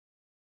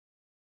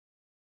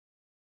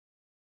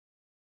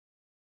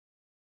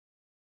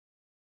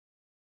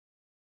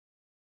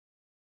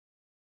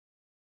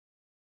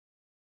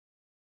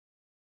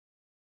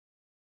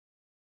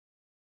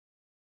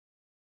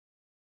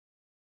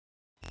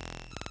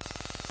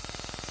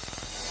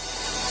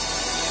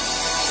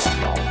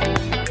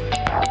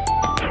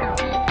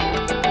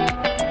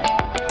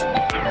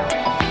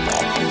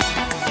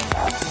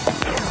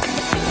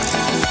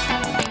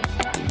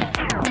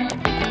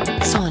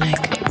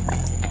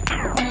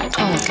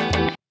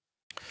Sonictalk.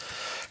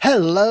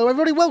 Hello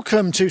everybody,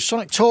 welcome to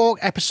Sonic Talk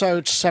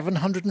episode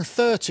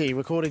 730,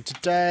 recording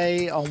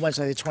today on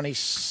Wednesday the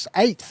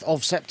 28th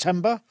of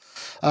September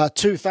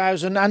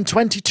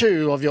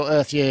 2022 of your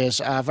Earth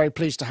years. Very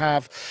pleased to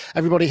have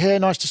everybody here.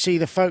 Nice to see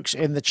the folks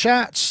in the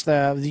chats,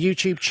 the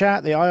YouTube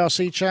chat, the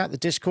IRC chat, the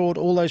Discord,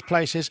 all those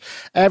places.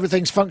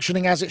 Everything's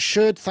functioning as it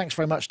should. Thanks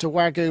very much to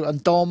Wagyu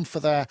and Dom for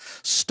their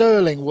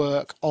sterling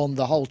work on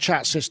the whole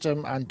chat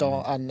system, and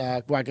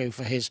Wagyu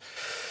for his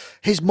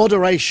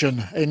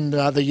moderation in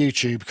the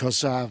YouTube,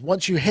 because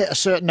once you hit a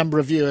certain number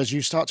of viewers,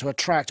 you start to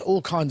attract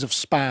all kinds of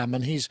spam,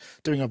 and he's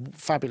doing a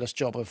fabulous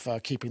job of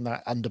keeping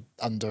that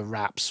under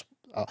wraps.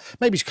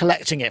 Maybe he's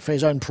collecting it for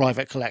his own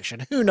private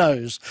collection. Who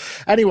knows?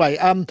 Anyway,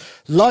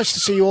 nice to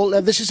see you all.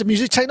 This is a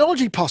music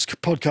technology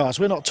podcast.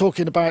 We're not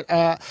talking about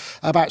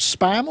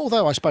spam,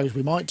 although I suppose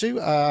we might do.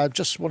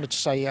 Just wanted to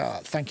say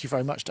thank you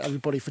very much to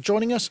everybody for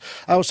joining us.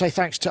 I will say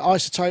thanks to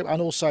Isotope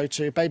and also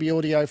to Baby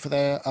Audio for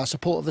their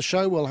support of the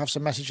show. We'll have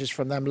some messages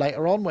from them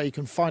later on where you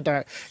can find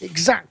out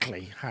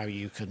exactly how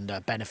you can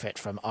benefit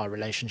from our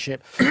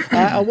relationship.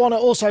 I want to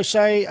also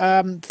say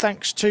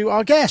thanks to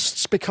our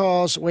guests,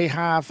 because we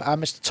have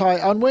Mr.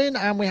 Ty Unwin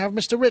and we have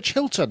Mr. Rich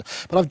Hilton.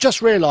 But I've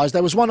just realised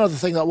there was one other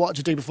thing that I wanted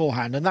to do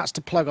beforehand, and that's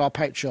to plug our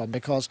Patreon,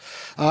 because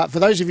for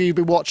those of you who've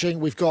been watching,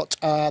 we've got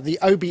the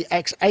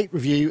OBX8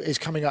 review is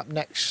coming up in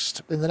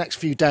the next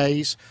few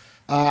days.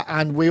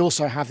 And we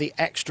also have the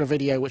extra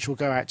video which will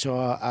go out to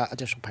our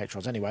additional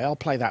patrons. Anyway, I'll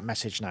play that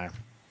message now.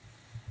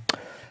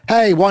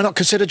 Hey, why not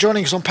consider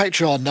joining us on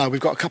Patreon? No, we've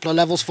got a couple of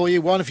levels for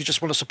you. One, if you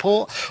just want to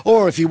support,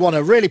 or if you want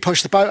to really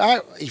push the boat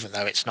out, even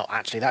though it's not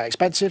actually that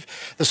expensive,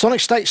 the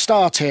Sonicstate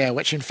Star tier,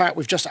 which in fact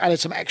we've just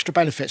added some extra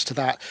benefits to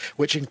that,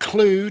 which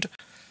include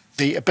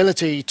the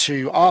ability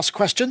to ask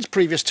questions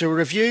previous to a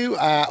review,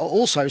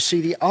 also see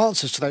the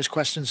answers to those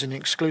questions in an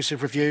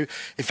exclusive review.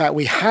 In fact,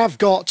 we have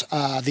got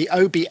the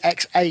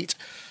OBX8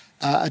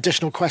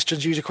 additional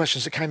questions, user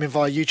questions that came in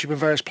via YouTube and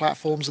various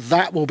platforms.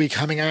 That will be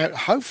coming out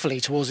hopefully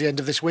towards the end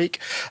of this week.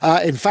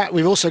 In fact,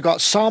 we've also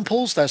got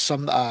samples. There's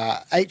some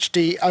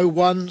HD01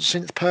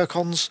 synth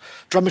Percons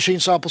drum machine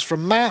samples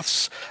from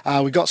Maths.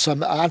 We've got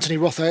some Anthony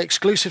Rother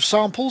exclusive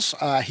samples.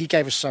 He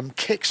gave us some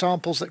kick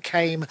samples that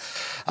came,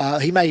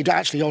 he made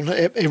actually on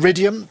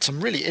Iridium. Some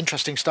really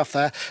interesting stuff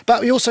there. But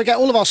we also get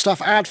all of our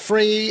stuff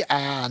ad-free,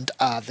 and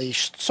the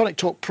Sonic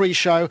Talk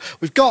pre-show.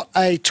 We've got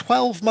a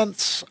 12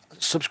 months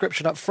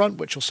subscription up front,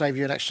 which will save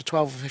you an extra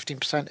 12 or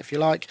 15% if you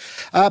like.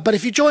 But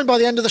if you join by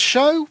the end of the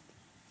show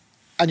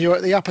and you're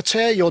at the upper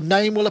tier, your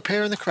name will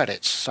appear in the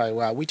credits.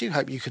 So we do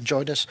hope you can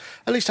join us,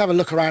 at least have a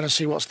look around and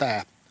see what's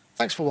there.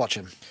 Thanks for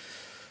watching.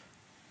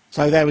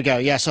 So there we go.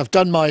 Yes, I've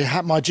done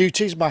my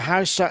duties, my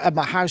housekeeping.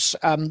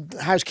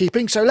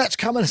 So let's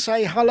come and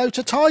say hello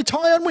to Ty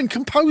Unwin,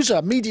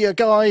 composer, media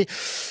guy.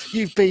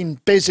 You've been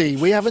busy.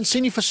 We haven't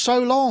seen you for so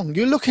long.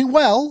 You're looking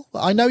well.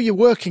 I know you're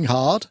working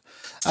hard.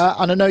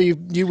 And I know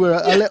you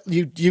were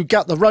you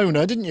got the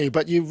Rona, didn't you?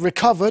 But you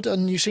recovered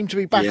and you seem to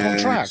be back on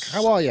track.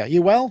 How are you?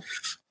 You well?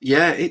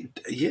 Yeah,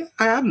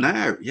 I am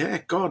now. Yeah,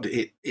 God,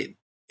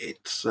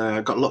 it's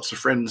got lots of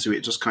friends who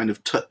it just kind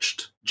of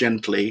touched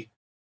gently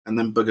and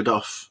then buggered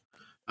off,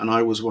 and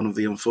I was one of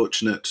the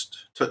unfortunate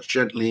touched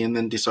gently and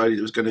then decided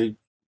it was going to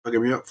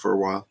bugger me up for a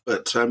while.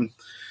 But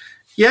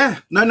yeah,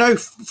 no,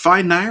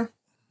 fine now.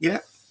 Yeah,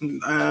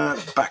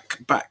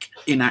 back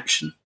in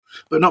action.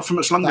 But not for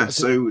much longer.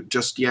 So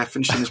just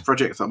finishing this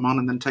project that I'm on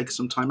and then take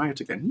some time out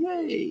again.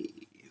 Yay!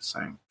 So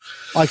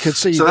I could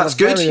see. So that's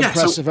good. Yeah,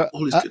 impressive, so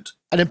all is good.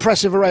 An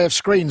impressive array of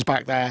screens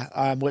back there,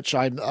 which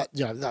I'm,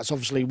 that's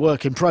obviously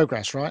work in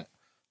progress, right?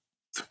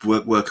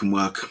 Work.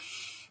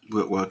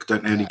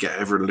 Don't only get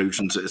ever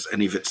illusions that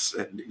any of it's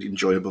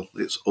enjoyable.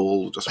 It's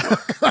all just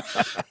work.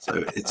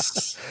 So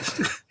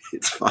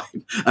it's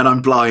fine. And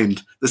I'm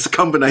blind. There's a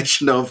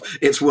combination of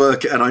it's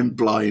work and I'm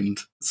blind.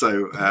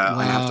 So wow.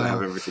 I have to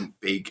have everything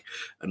big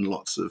and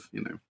lots of,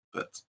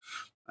 but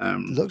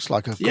looks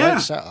like a great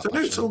setup. So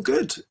no, it's all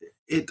good.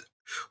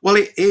 Well,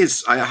 it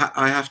is. I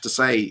have to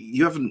say,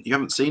 you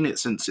haven't seen it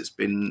since it's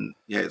been.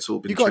 Yeah, it's all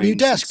been. You got a new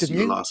desk, didn't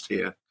you? Last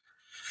year.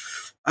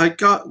 I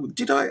can't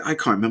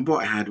remember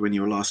what I had when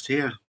you were last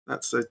here.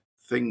 That's the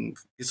thing.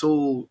 It's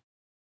all.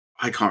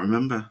 I can't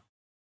remember.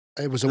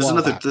 It was there's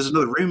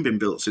another room been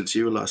built since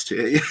you were last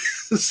here.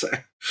 So.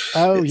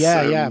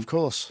 Yeah, of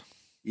course.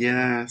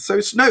 Yeah. So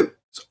it's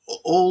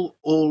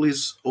all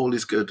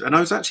is good. And I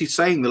was actually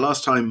saying the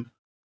last time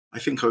I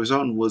think I was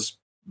on was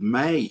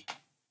May.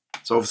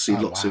 So obviously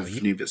lots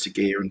of new bits of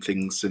gear and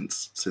things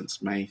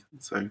since May.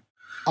 So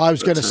I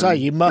was going to say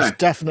you must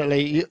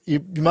definitely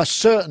you must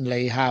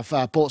certainly have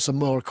bought some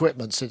more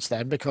equipment since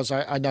then, because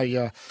I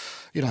know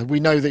we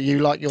know that you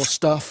like your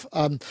stuff.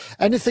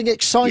 Anything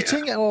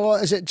exciting,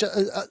 or is it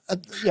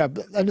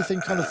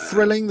anything kind of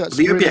thrilling? That's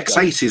the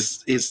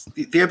OBX8 is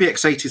the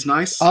OBX8 is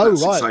nice. Oh,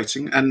 that's right,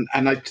 exciting, and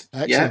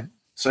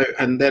So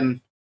and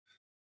then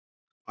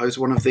I was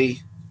one of the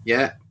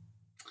you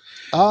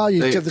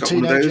did the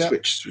teenage, one of those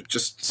which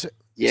just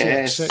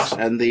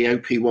and the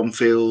OP1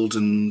 field,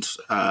 and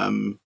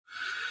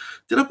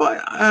did I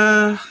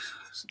buy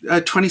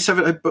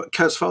 27,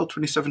 Kurzweil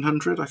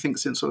 2700, I think,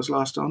 since I was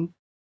last on.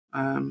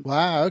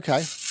 Wow,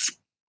 okay.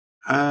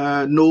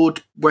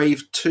 Nord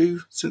Wave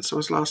 2 since I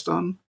was last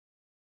on.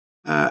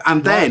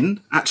 And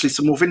then, actually,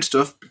 some more vintage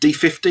stuff.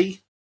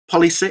 D50,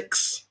 Poly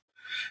 6.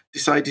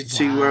 Decided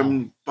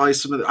to buy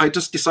some of the, I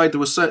just decided there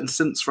were certain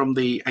synths from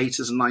the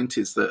 80s and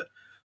 90s that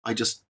I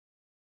just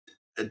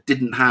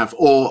didn't have,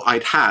 or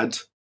I'd had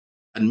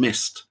and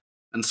missed.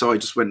 And so I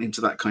just went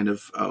into that kind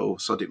of,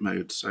 sod it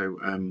mode. So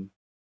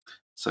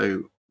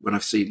when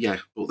I've seen,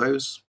 bought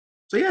those.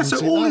 So yeah,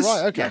 so all is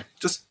right, okay. Yeah,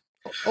 just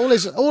all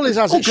is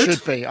as it good.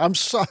 should be. I'm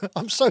so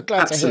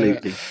glad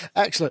Absolutely. to hear it.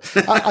 Excellent.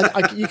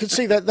 You can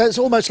see that there's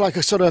almost like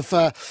a sort of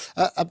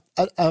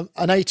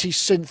an 80s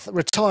synth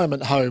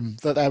retirement home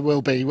that there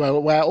will be,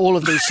 where all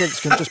of these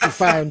synths can just be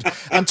found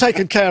and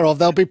taken care of.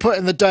 They'll be put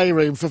in the day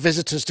room for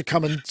visitors to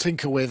come and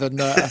tinker with,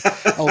 and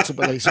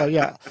ultimately. So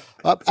yeah.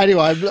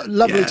 Anyway,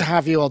 lovely to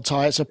have you on,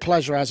 Ty. It's a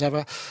pleasure as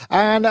ever.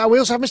 And we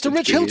also have Mr.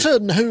 Rich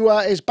Hilton, who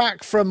is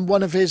back from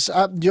one of his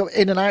your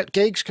in and out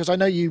gigs, because I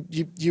know you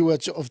were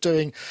sort of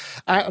doing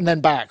out and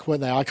then back,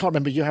 weren't they? I can't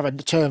remember. You have a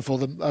term for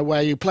them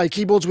where you play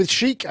keyboards with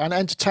chic and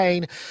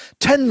entertain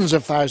tens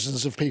of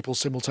thousands of people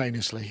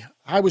simultaneously.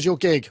 How was your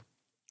gig?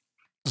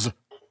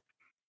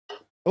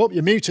 Oh,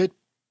 you're muted.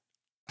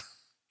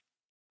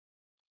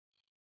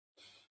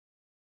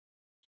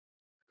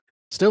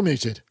 Still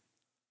muted.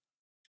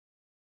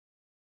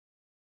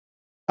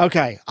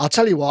 Okay, I'll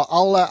tell you what.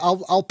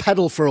 I'll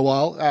pedal for a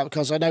while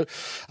because I know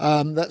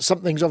that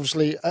something's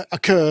obviously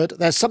occurred.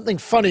 There's something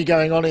funny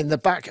going on in the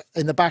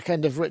back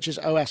end of Rich's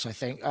OS, I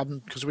think,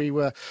 because we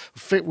were,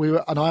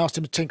 and I asked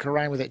him to tinker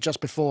around with it just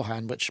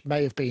beforehand, which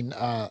may have been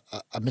a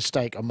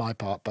mistake on my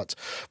part. But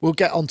we'll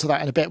get onto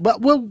that in a bit.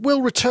 But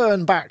we'll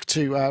return back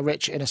to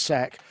Rich in a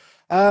sec.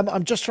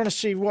 I'm just trying to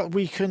see what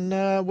we can,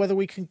 whether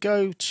we can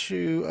go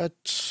to.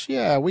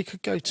 We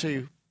could go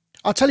to.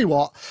 I'll tell you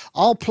what,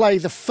 I'll play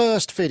the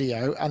first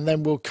video and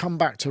then we'll come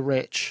back to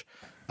Rich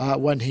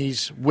when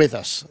he's with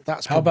us.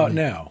 That's How about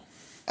now?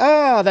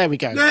 Ah, there we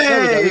go. Yay!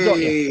 There we go. We got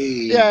you.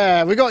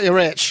 Yeah, we got you,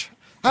 Rich.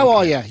 How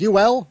are you? You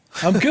well?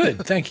 I'm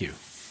good, thank you.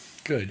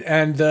 Good.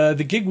 And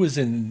the gig was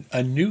in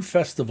a new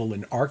festival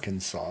in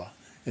Arkansas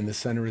in the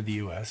center of the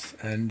U.S.,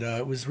 and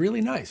it was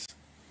really nice.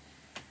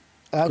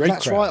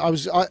 That's crowd.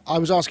 Right. I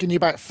was asking you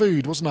about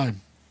food, wasn't I?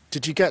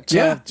 Did you get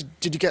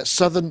did you get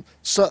southern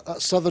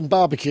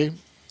barbecue?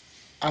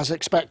 As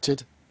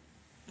expected?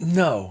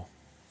 No,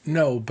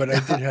 but I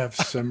did have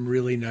some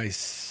really nice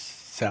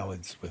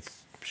salads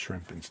with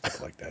shrimp and stuff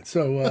like that.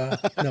 So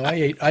no,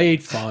 I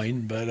ate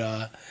fine,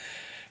 but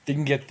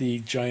didn't get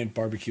the giant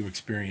barbecue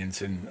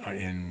experience in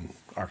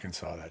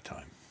Arkansas that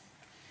time.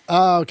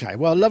 Okay,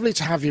 well, lovely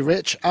to have you,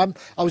 Rich. I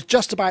was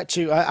just about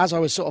to, as I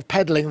was sort of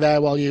peddling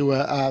there while you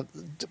were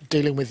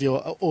dealing with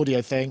your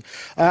audio thing,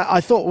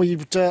 I thought we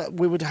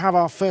would have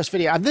our first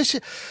video, and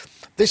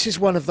this is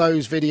one of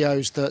those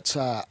videos that,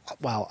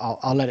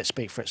 I'll let it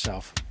speak for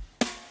itself.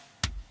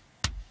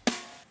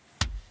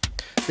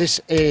 This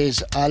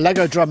is a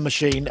Lego drum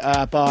machine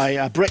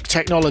by Brick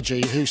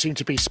Technology, who seem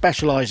to be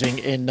specialising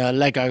in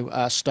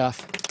Lego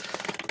stuff.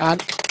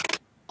 And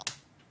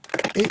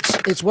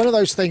it's one of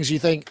those things you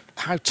think,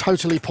 how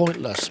totally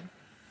pointless,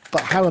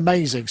 but how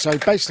amazing. So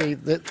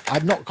basically,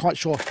 I'm not quite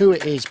sure who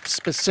it is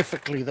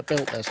specifically that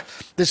built this.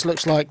 This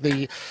looks like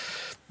the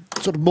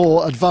sort of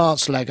more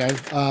advanced Lego.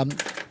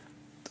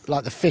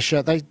 Like the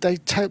Fisher, they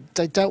kind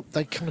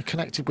of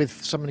connected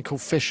with something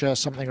called Fisher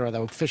something or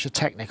other, Fisher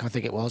Technic, I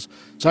think it was.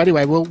 So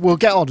anyway, we'll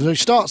get on. So it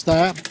starts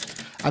there,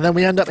 and then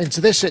we end up into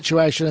this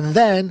situation, and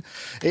then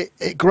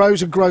it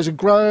grows and grows and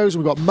grows.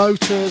 We've got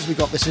motors, we've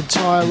got this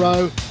entire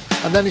row,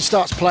 and then he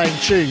starts playing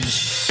tunes.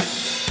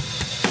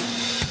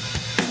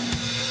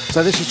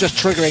 So this is just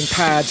triggering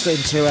pads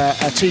into a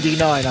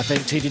TD9, I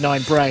think,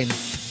 TD9 Brain.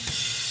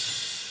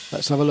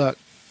 Let's have a look.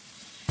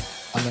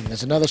 And then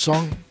there's another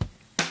song.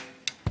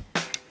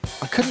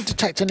 I couldn't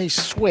detect any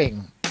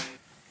swing.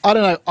 I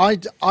don't know.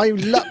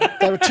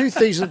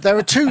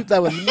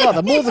 There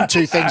were more than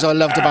two things I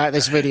loved about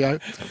this video.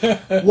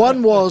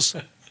 One was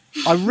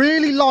I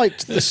really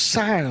liked the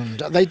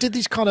sound. They did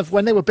these kind of,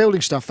 when they were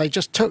building stuff, they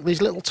just took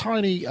these little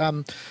tiny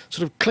sort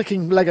of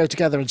clicking Lego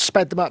together and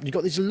sped them up. And you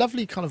got these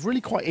lovely kind of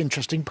really quite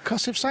interesting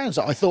percussive sounds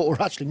that I thought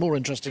were actually more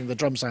interesting than the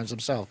drum sounds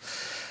themselves.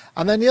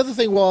 And then the other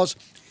thing was,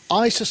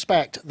 I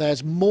suspect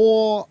there's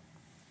more,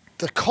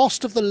 the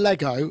cost of the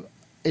Lego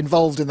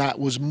involved in that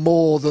was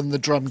more than the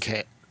drum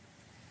kit.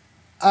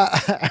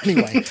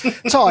 Anyway,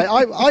 Ty,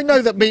 I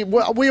know that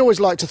we always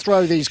like to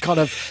throw these kind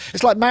of,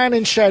 it's like man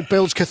in shed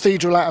builds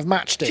cathedral out of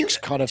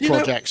matchsticks kind of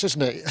projects,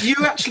 isn't it? You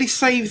actually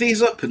save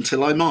these up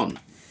until I'm on,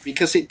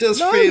 because it does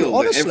feel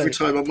honestly, that every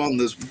time I'm on,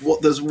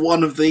 there's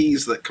one of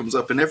these that comes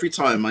up, and every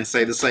time I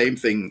say the same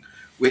thing,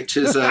 which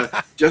is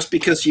just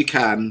because you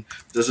can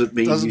doesn't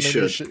mean you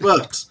should.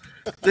 But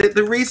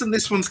the reason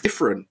this one's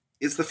different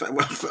is the fact,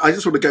 well, I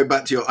just want to go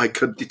back to your I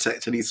couldn't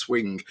detect any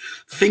swing.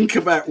 Think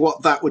about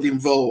what that would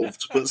involve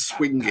to put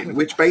swinging,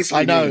 which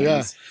basically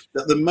means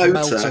that the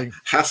motor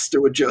has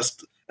to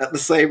adjust at the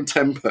same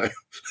tempo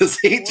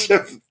as each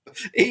of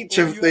each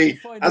Or of you the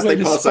find a as way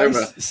they to pass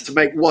over spice- to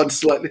make one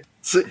slightly.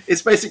 So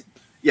it's basic.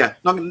 Yeah,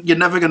 you're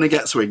never going to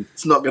get swing.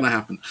 It's not going to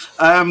happen.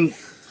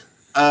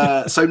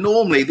 So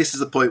normally this is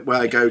the point where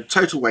I go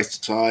total waste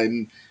of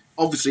time.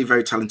 Obviously, a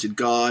very talented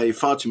guy,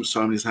 far too much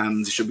time in his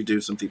hands. He should be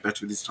doing something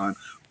better with his time.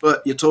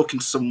 But you're talking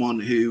to someone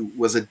who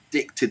was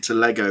addicted to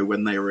Lego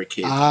when they were a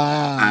kid,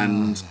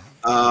 and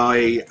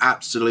I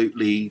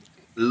absolutely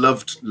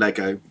loved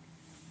Lego.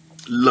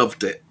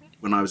 Loved it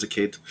when I was a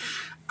kid.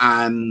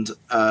 And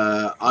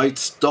I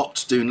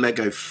stopped doing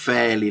Lego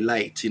fairly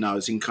late. I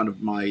was in kind of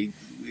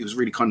it was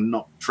really kind of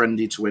not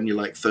trendy to when you're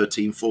like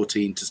 13,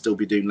 14 to still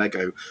be doing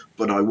Lego,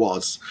 but I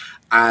was.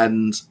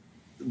 And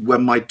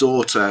when my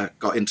daughter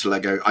got into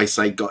Lego, I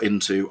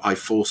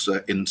forced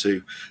her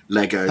into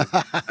Lego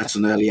at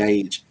an early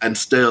age, and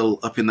still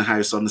up in the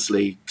house,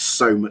 honestly,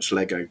 so much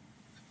Lego.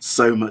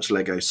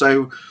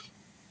 So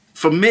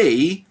for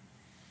me,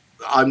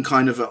 I'm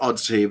kind of at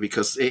odds here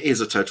because it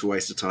is a total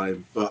waste of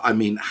time. But I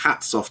mean,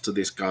 hats off to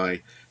this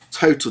guy.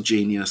 Total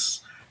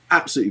genius.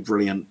 Absolutely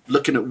brilliant.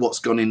 Looking at what's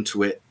gone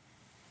into it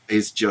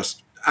is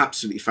just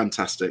absolutely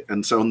fantastic.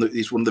 And so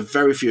it's one of the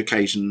very few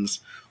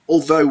occasions,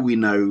 although we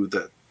know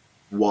that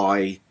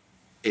why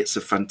it's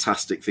a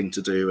fantastic thing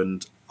to do.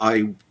 And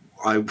I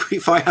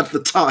if I had the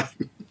time,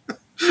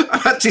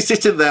 I'm actually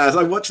sitting there as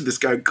I'm watching this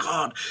going,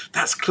 God,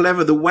 that's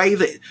clever. The way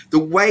that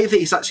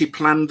he's actually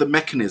planned the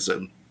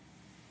mechanism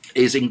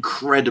is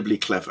incredibly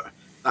clever.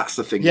 That's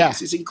the thing. Yeah.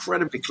 It's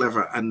incredibly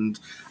clever, and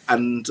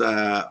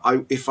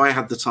if I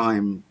had the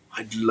time,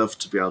 I'd love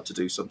to be able to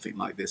do something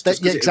like this.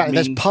 Yeah, exactly.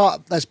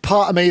 There's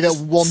part of me that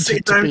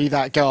wanted to be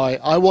that guy.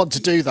 I want to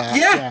do that.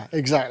 Yeah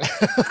exactly.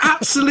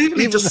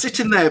 Absolutely, just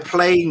sitting there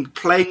playing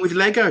with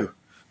Lego.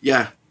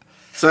 Yeah.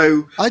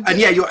 So and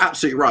yeah, you're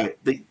absolutely right.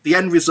 The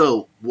end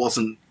result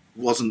wasn't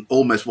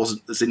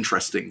as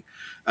interesting.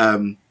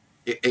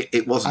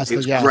 It wasn't. It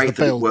was great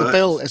that it worked. The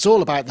build. It's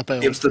all about the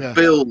build. It was the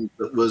build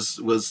that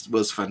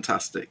was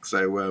fantastic.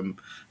 So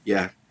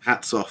yeah,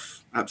 hats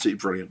off. Absolutely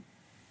brilliant.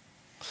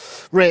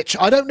 Rich,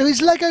 I don't know.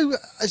 Is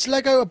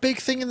Lego a big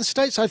thing in the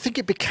States? I think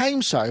it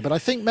became so, but I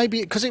think maybe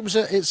because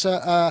it's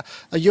a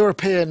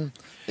European.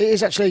 It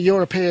is actually a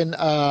European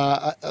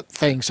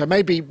thing. So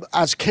maybe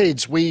as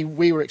kids we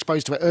were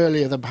exposed to it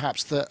earlier than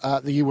perhaps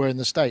that you were in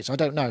the States. I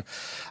don't know.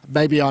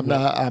 Maybe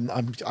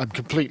I'm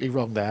completely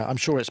wrong there. I'm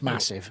sure it's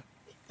massive.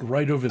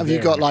 Right over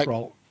there.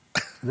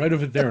 Right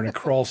over there in a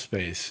crawl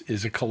space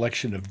is a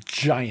collection of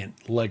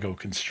giant Lego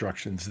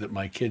constructions that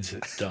my kids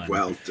have done.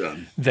 Well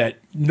done. That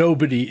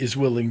nobody is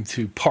willing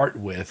to part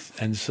with,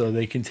 and so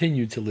they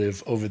continue to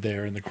live over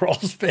there in the crawl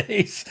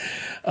space,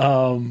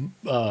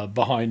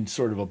 behind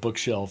sort of a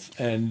bookshelf.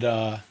 And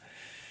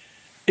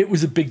it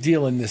was a big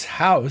deal in this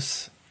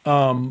house.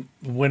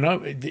 When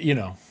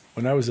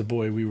I was a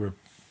boy, we were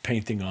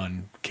painting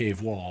on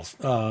cave walls,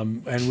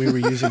 and we were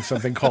using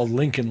something called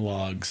Lincoln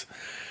logs,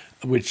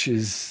 which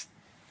is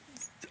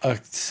a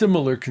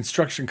similar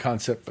construction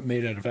concept, but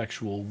made out of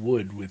actual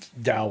wood with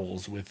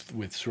dowels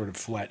with sort of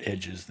flat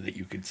edges that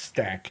you could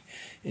stack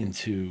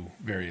into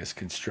various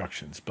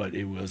constructions. But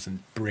it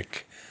wasn't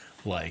brick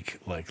like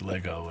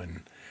Lego,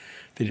 and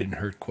they didn't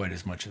hurt quite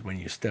as much as when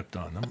you stepped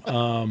on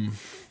them.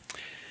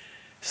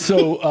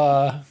 So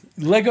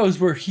Legos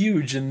were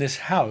huge in this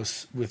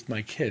house with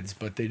my kids,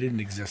 but they didn't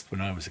exist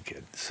when I was a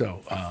kid.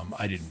 So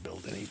I didn't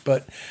build any.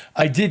 But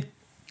I did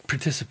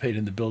participate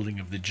in the building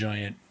of the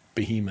giant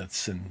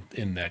behemoths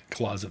in that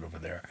closet over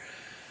there.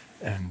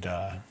 And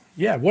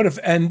yeah,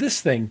 and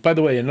this thing, by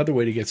the way, another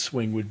way to get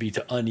swing would be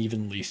to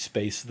unevenly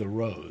space the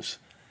rows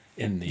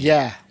in the...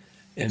 Yeah.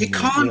 You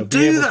can't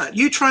do that.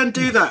 You try and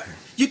do that.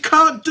 You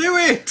can't do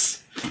it.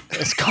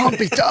 It can't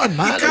be done,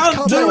 man. You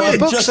can't do it. The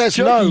book says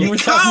no. You were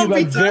talking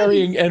about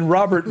varying, and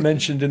Robert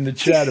mentioned in the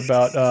chat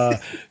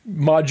about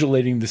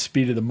modulating the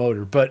speed of the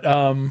motor. But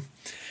in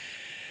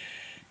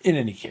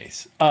any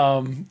case,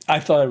 I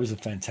thought it was a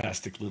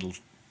fantastic little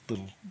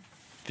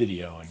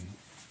video and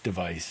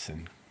device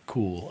and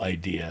cool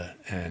idea.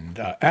 And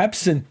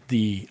absent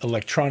the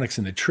electronics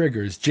and the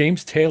triggers,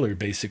 James Taylor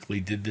basically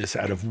did this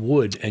out of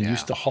wood and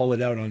used to haul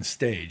it out on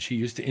stage. He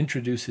used to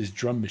introduce his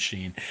drum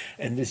machine,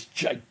 and this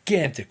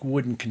gigantic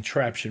wooden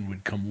contraption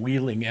would come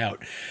wheeling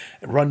out,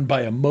 run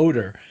by a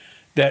motor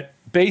that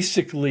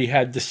basically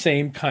had the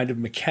same kind of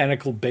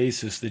mechanical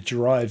basis that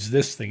drives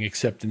this thing,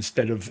 except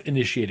instead of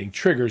initiating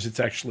triggers, it's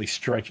actually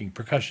striking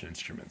percussion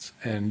instruments.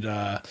 And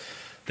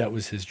that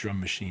was his drum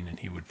machine, and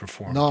he would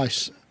perform.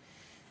 Nice.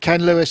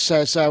 Ken Lewis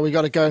says we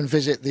got to go and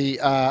visit the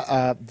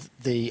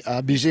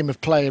Museum of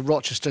Play in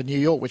Rochester, New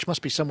York, which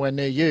must be somewhere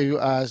near you.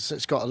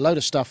 It's got a load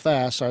of stuff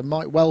there, so it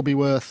might well be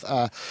worth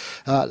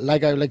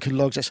Lego, Lincoln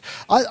Logs.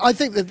 I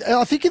think in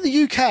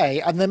the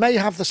UK, and they may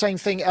have the same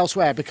thing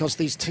elsewhere because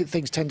these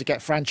things tend to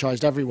get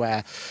franchised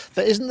everywhere.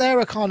 There isn't there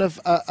a kind of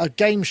a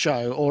game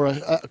show or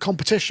a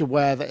competition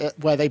where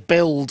they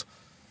build.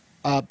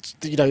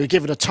 You're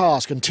given a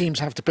task and teams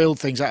have to build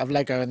things out of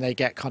Lego and they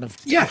get kind of...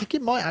 Yeah. I think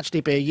it might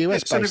actually be a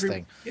US-based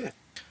thing. Yeah.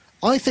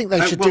 I think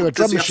they should do a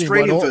drum machine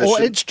one or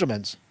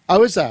instruments.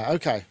 Oh, is there?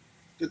 Okay.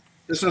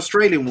 There's an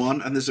Australian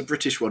one and there's a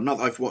British one. Not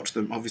that I've watched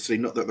them, obviously,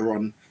 not that they're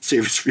on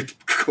Series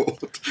Record,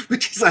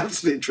 which is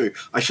absolutely true.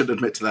 I should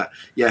admit to that.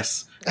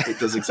 Yes, it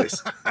does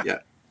exist.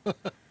 Yeah. So,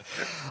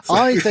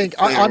 I think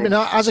I mean,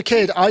 as a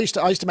kid, I used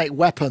to make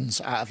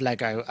weapons out of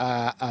Lego,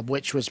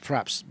 which was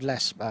perhaps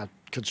less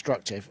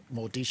constructive,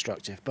 more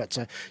destructive. But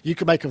you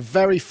could make a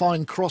very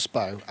fine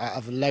crossbow out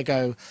of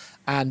Lego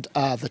and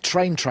the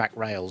train track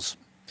rails.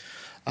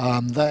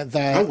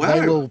 They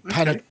will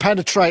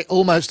penetrate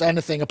almost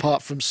anything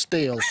apart from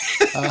steel.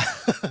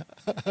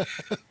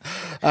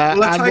 I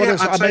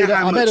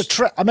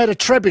made a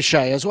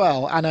trebuchet as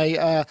well, and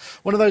a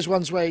one of those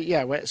ones where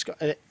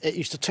it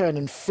used to turn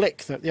and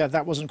flick.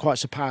 That wasn't quite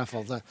so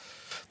powerful.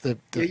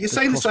 You're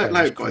saying this out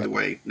loud, by the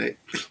way, Nick.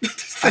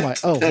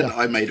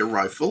 I made a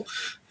rifle.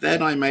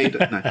 Then I made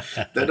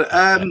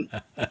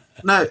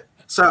no.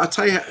 So I'll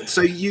tell you.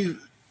 So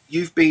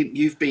you've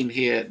been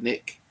here,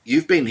 Nick.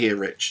 You've been here,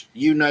 Rich.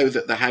 You know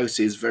that the house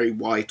is very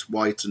white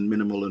and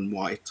minimal and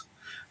white.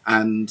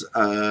 And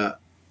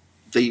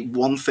the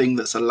one thing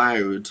that's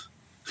allowed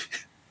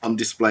on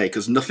display,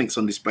 because nothing's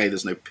on display,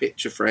 there's no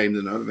picture frames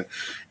and all of it,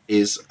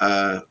 is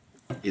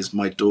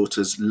my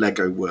daughter's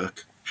Lego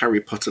work,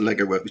 Harry Potter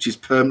Lego work, which is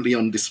permanently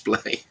on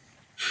display.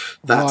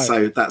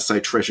 That's how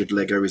treasured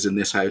Lego is in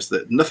this house,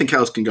 that nothing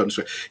else can go on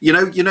display.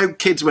 You know,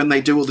 kids when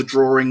they do all the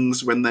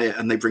drawings when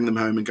they bring them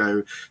home and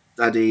go,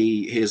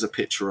 Daddy, here's a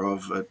picture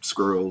of a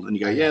squirrel, and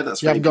you go, yeah,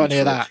 that's. You haven't got any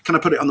of that. Can I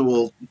put it on the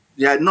wall?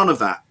 Yeah, none of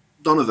that.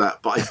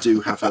 But I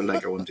do have a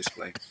Lego on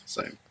display.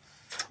 So.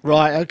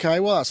 Right. Okay.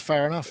 Well, that's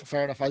fair enough.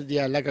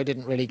 Lego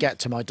didn't really get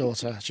to my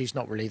daughter. She's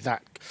not really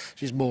that.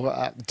 She's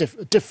more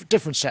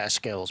different set of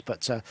skills.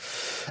 But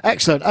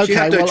excellent. Okay. She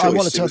had no well, choice. I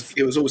wanted to.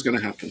 It was always going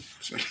to happen.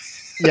 So.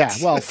 Yeah,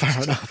 well,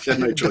 fair enough. She had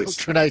no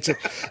choice.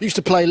 Used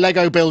to play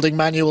Lego building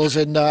manuals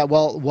in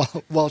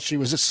while she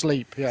was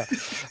asleep. Yeah,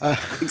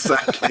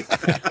 exactly.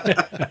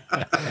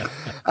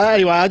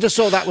 Anyway, I just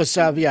thought that was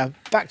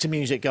back to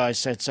music, guys.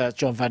 Said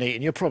John Van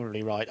Eaton. You're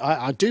probably right.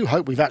 I do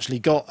hope we've actually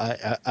got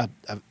a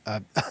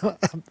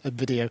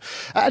video.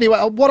 Anyway,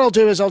 what I'll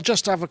do is I'll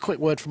just have a quick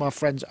word from our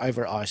friends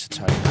over at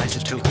Isotope.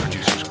 Isotope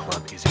Producers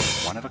Club is a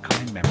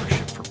one-of-a-kind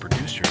membership for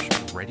producers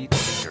ready to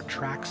take their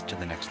tracks to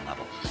the next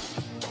level.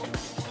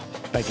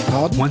 Beg your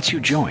pardon? Once you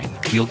join,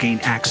 you'll gain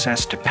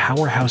access to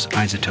powerhouse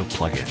Isotope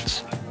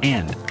plugins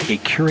and a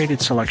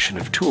curated selection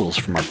of tools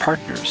from our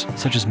partners,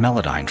 such as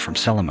Melodyne from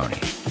Celemony.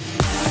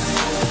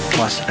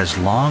 Plus, as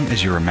long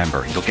as you're a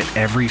member, you'll get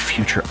every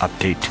future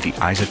update to the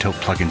Isotope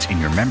plugins in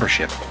your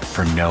membership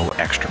for no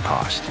extra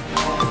cost.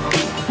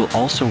 We'll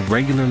also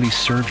regularly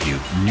serve you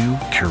new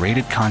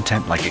curated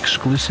content like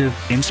exclusive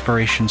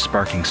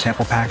inspiration-sparking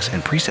sample packs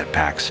and preset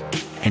packs,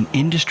 and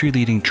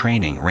industry-leading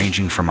training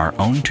ranging from our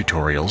own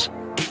tutorials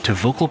to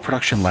vocal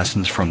production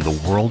lessons from the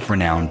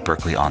world-renowned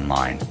Berklee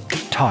Online,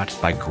 taught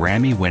by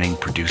Grammy-winning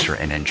producer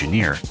and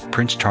engineer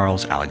Prince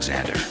Charles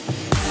Alexander.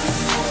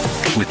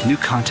 With new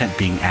content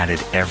being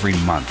added every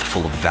month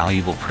full of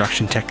valuable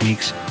production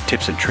techniques,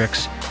 tips and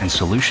tricks, and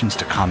solutions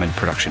to common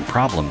production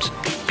problems,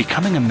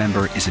 becoming a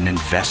member is an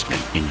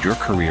investment in your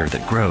career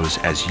that grows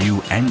as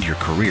you and your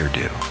career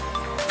do.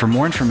 For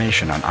more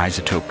information on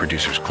Isotope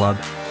Producers Club,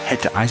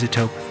 head to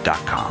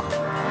isotope.com.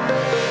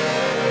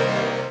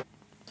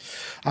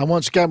 And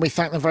once again, we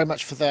thank them very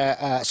much for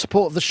their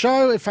support of the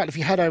show. In fact, if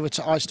you head over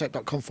to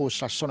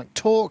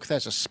isotope.com/Sonictalk,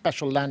 there's a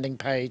special landing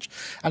page.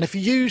 And if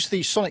you use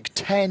the Sonic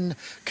 10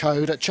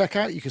 code at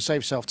checkout, you can save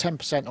yourself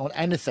 10% on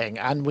anything.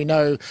 And we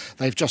know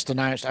they've just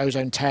announced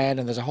Ozone 10,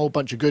 and there's a whole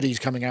bunch of goodies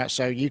coming out.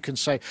 So you can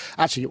say,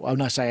 actually, when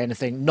I say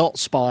anything, not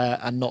Spire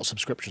and not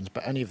subscriptions,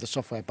 but any of the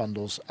software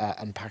bundles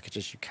and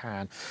packages you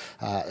can,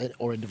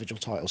 or individual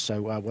titles.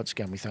 So once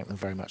again, we thank them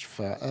very much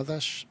for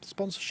their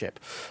sponsorship.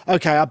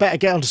 Okay, I better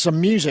get on to some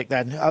music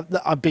then.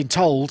 I've been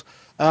told.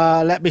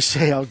 Let me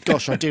see. Oh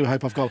gosh, I do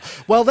hope I've got.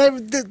 Well,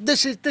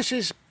 this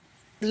is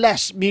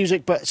less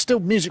music, but still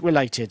music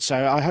related.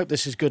 So I hope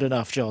this is good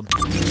enough, John.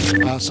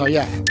 So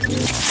yeah,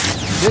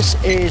 this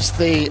is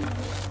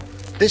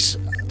this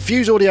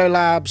Fuse Audio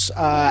Labs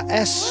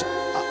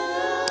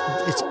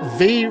it's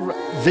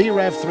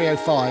VREV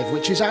 305,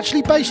 which is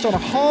actually based on a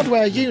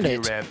hardware unit.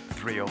 VREV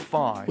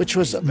 305, which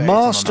was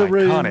Master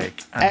Room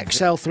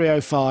XL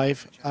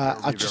 305.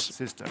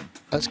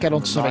 Let's get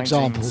on to some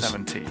examples.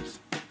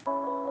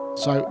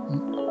 So,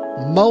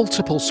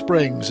 multiple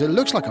springs. It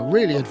looks like a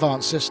really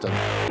advanced system.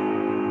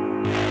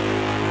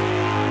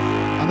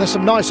 And there's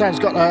some nice sounds.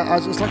 It's got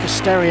it's like a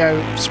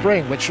stereo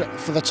spring, which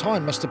for the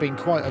time must have been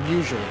quite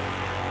unusual.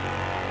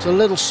 It's a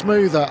little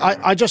smoother.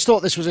 I just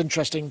thought this was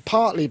interesting,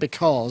 partly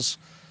because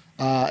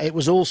it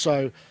was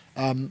also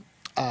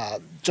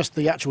just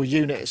the actual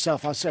unit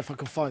itself. I'll see if I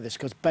can find this,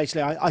 because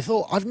basically I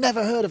thought, I've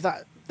never heard of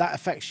that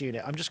effects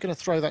unit. I'm just going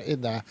to throw that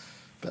in there,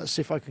 but let's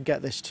see if I can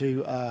get this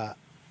to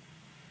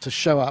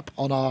show up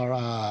on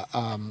our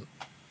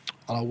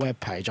web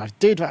page. I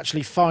did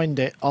actually find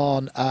it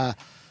on.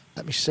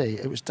 Let me see.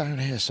 It was down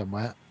here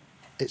somewhere.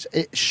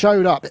 It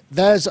showed up.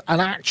 There's an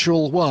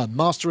actual one.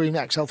 Master Room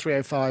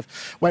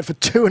XL305 went for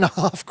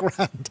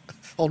 $2,500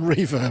 on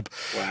reverb.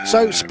 Wow.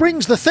 So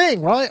Spring's the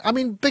thing, right? I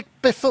mean,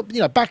 before,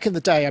 back in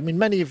the day, I mean,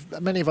 many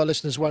of our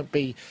listeners won't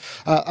be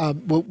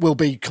will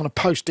be kind of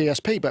post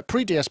DSP, but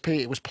pre DSP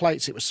it was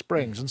plates, it was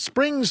springs, and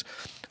springs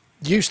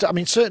used to, I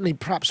mean, certainly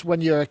perhaps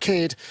when you're a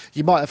kid,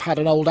 you might have had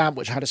an old amp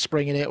which had a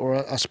spring in it, or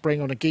a spring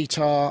on a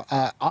guitar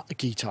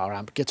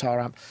amp.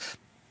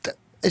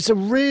 It's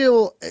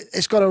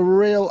got a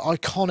real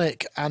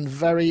iconic and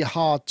very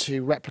hard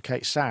to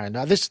replicate sound.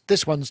 Now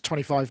this one's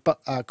 25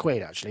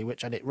 quid actually,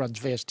 and it runs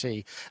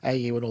VST,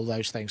 AU, and all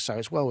those things, so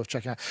it's well worth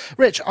checking out.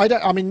 Rich,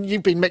 I mean,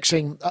 you've been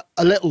mixing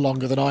a little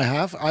longer than I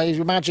have. I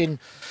imagine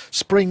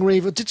spring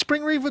reverb. Do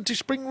spring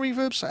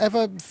reverbs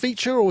ever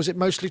feature, or was it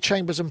mostly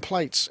chambers and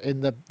plates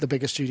in the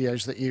bigger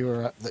studios that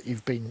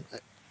you've been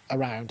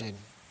around in?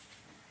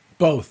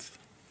 Both.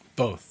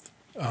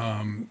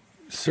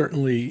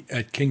 Certainly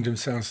at Kingdom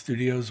Sound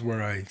Studios,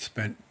 where I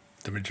spent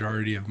the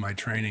majority of my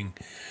training,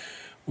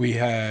 we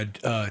had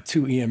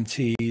two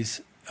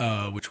EMTs,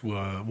 which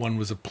one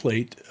was a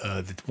plate,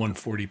 the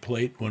 140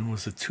 plate, one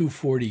was a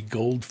 240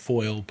 gold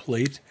foil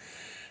plate,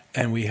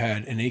 and we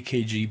had an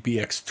AKG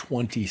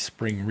BX20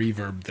 spring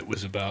reverb that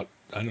was about,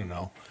 I don't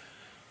know,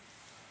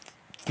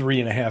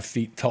 3.5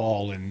 feet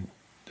tall and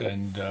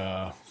 2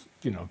 or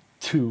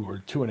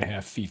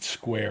 2.5 feet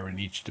square in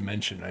each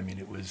dimension. I mean,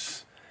 it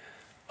was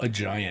a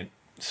giant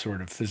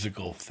sort of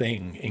physical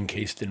thing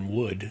encased in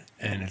wood,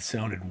 and it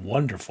sounded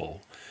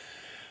wonderful.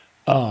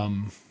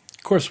 Of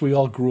course, we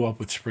all grew up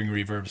with spring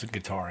reverbs and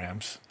guitar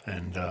amps,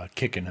 and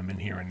kicking them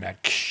and hearing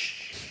that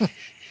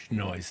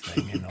noise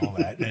thing and all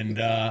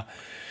that,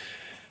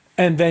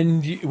 and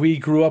then we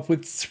grew up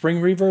with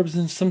spring reverbs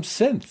and some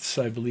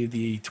synths. I believe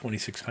the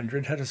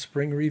 2600 had a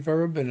spring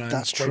reverb, and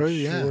I'm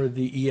sure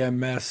the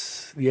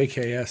EMS, the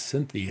AKS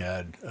Synthy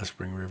had a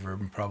spring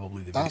reverb, and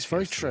probably the That's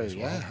very VCS true, as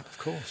well. yeah, of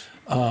course.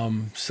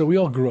 So we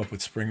all grew up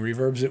with spring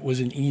reverbs. It was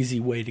an easy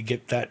way to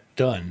get that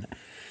done,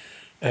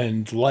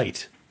 and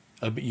light.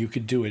 But you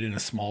could do it in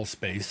a small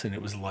space, and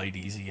it was light,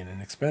 easy, and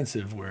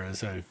inexpensive.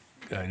 Whereas an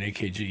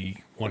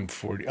AKG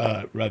 140,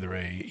 rather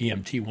a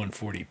EMT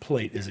 140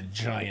 plate, is a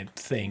giant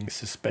thing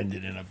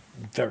suspended in a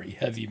very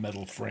heavy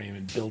metal frame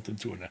and built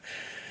into a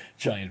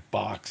giant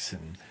box,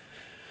 and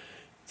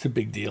it's a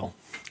big deal.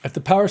 At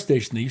the power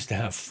station, they used to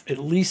have at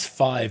least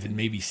 5 and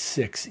maybe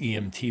 6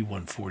 EMT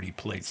 140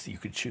 plates that you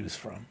could choose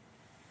from.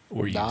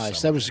 Or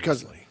nice. That was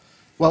because.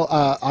 Well,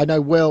 I know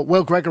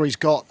Will Gregory's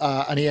got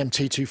an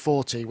EMT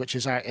 240, which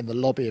is out in the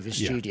lobby of his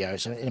studio.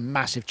 It's in a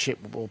massive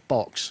chipboard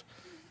box.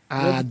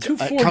 And the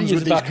 240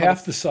 is about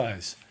half the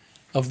size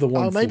of the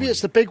 140. Oh, maybe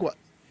it's the big one.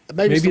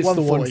 Maybe it's the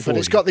 140, but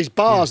it's got these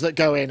bars that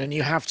go in, and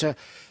you have to.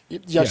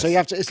 So you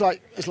have to. It's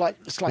like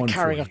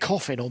carrying a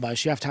coffin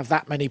almost. You have to have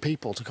that many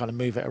people to kind of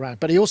move it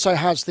around. But he also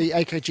has the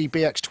AKG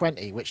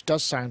BX20, which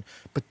does sound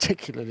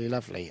particularly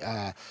lovely.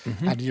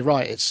 And you're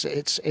right. It's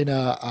in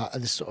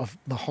this sort of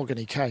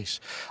mahogany case.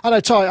 I know,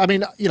 Ty. I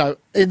mean,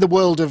 in the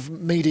world of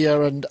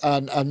media and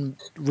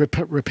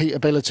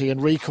repeatability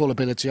and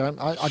recallability,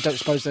 I don't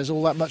suppose there's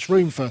all that much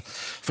room for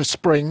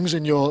springs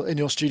in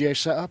your studio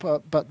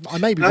setup. But I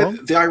may be wrong.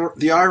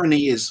 The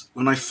irony is,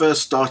 when I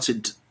first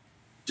started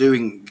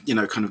doing,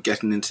 kind of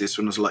getting into this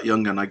when I was a lot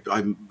younger, and I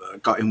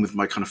got in with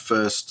my kind of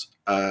first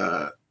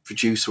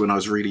producer when I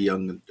was really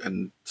young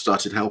and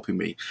started helping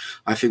me.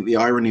 I think the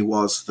irony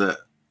was that,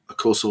 of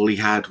course, all he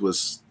had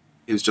was,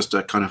 it was just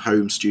a kind of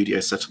home studio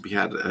setup. He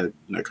had a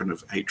kind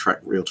of 8-track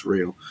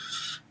reel-to-reel,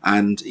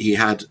 and he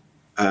had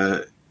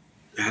a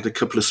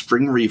couple of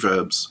spring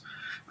reverbs,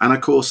 and of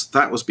course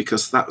that was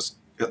because that was,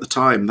 at the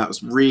time, that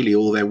was really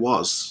all there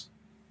was,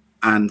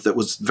 and that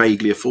was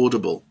vaguely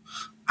affordable.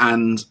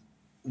 And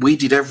we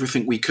did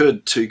everything we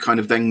could to kind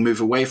of then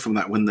move away from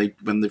that when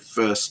the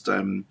first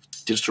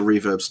digital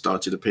reverb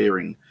started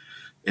appearing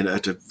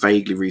at a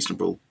vaguely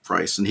reasonable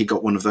price, and he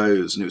got one of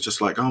those, and it was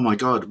just like, oh my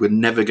god, we're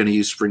never going to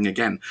use spring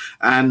again.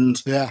 And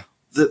the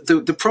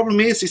problem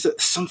is that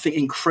there's something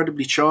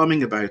incredibly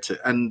charming about it.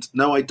 And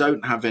no, I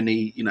don't have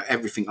any,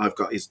 everything I've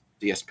got is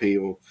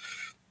DSP or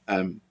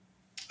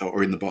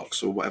in the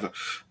box or whatever.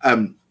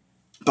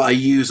 But I do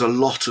use a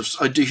lot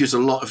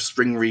of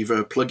spring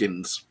reverb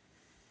plugins.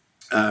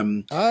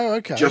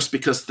 Okay. Just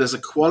because there's a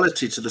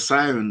quality to the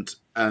sound,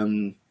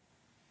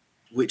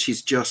 which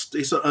is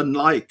it's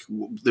unlike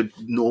the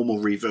normal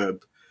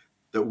reverb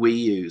that we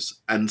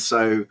use. And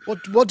so,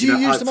 what do you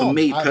use them on? For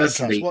me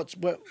personally,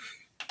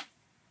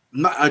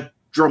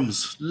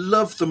 drums.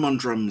 Love them on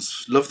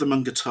drums. Love them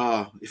on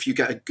guitar. If you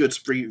get a good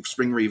spring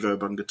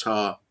reverb on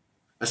guitar,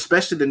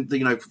 especially then,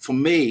 for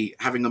me,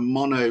 having a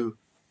mono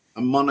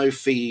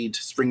feed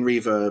spring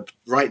reverb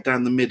right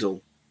down the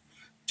middle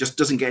just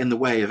doesn't get in the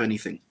way of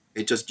anything.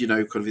 It just,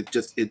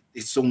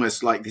 it's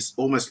almost like this,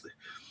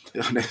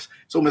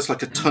 it's almost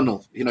like a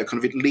tunnel, kind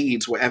of, it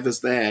leads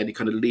whatever's there, and it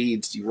kind of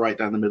leads you right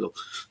down the middle.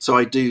 So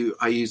I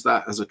use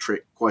that as a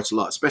trick quite a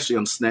lot, especially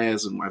on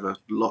snares and whatever. A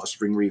lot of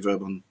spring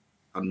reverb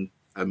on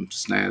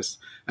snares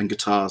and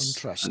guitars.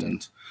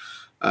 Interesting.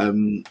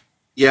 And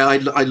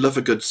I love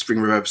a good spring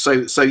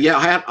reverb. So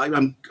yeah,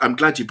 I'm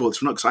glad you brought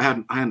this one up,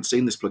 because I hadn't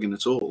seen this plugin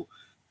at all.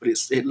 but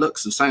it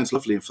looks and sounds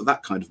lovely, and for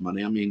that kind of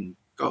money, I mean,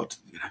 God,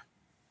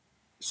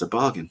 it's a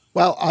bargain.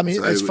 Well, I mean,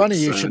 So it's funny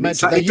you should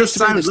mention. It does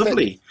sound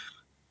lovely.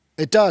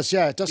 It does,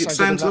 yeah. It does It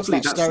sound sounds good. lovely.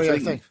 That That's stereo the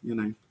thing,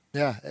 thing.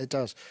 Yeah, it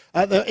does.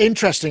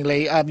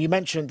 Interestingly, you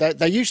mentioned that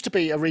there used to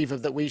be a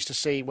reverb that we used to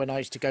see when I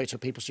used to go to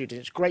people's studios.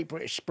 It's Great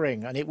British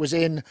Spring, and it was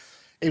in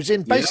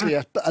basically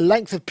a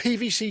length of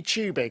PVC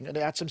tubing, and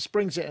it had some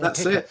springs in it.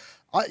 That's it.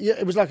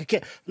 It was like a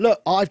kit.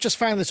 Look, I've just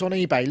found this on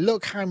eBay.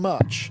 Look how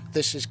much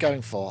this is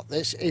going for.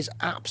 This is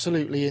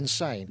absolutely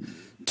insane.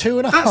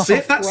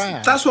 $2.5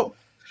 grand.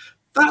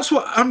 That's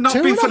what. I'm not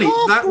being funny.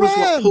 That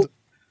was what.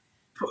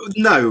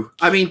 No,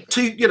 I mean,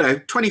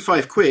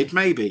 25 quid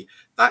maybe.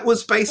 That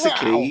was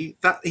basically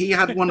that he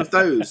had one of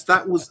those.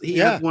 That was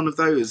had one of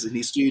those in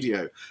his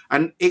studio,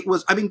 and it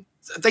was. I mean,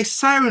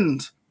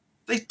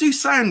 they do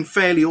sound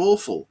fairly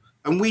awful,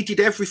 and we did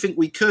everything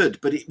we could,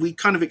 but we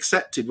kind of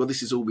accepted. Well,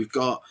 this is all we've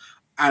got,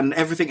 and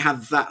everything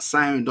had that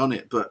sound on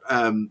it. But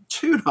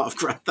 $2.5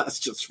 grand. That's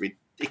just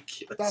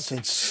ridiculous. That's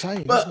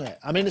insane, isn't it?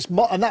 I mean,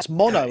 and that's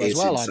mono as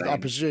well. I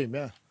presume.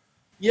 Yeah.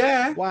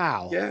 Yeah.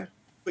 Wow. Yeah.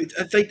 But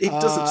it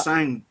doesn't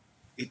sound.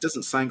 It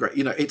doesn't sound great.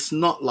 It's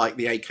not like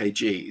the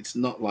AKG. It's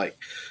not like,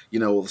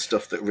 all the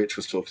stuff that Rich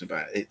was talking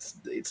about. It's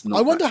not.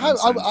 I wonder how.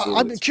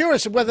 I'm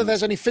curious whether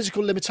there's any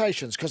physical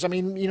limitations, because I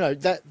mean,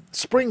 that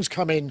springs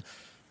come in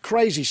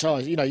crazy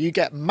size. You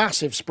get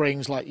massive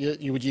springs like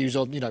you would use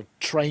on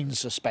train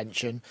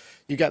suspension.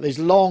 You get these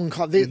long,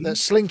 the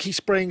slinky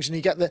springs, and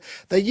you get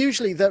they're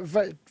usually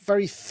very,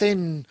 very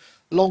thin,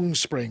 long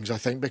springs, I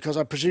think, because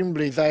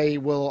presumably they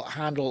will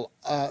handle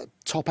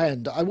top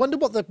end. I wonder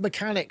what the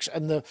mechanics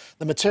and the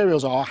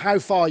materials are, how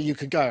far you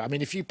could go. I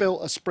mean, if you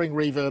built a spring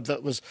reverb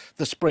that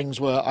the springs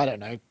were, I don't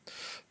know,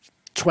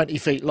 20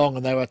 feet long,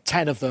 and there were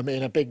 10 of them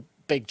in a big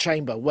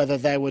chamber, whether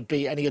there would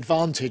be any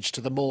advantage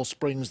to the more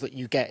springs that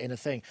you get in a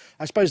thing.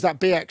 I suppose that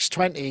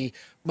BX20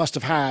 must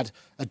have had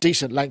a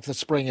decent length of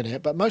spring in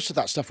it, but most of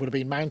that stuff would have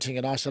been mounting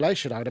in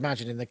isolation, I would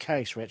imagine, in the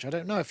case, Rich. I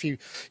don't know if you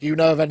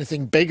know of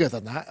anything bigger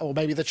than that, or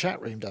maybe the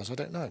chat room does. I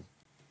don't know.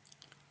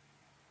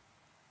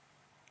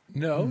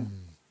 No.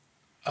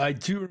 I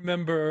do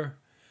remember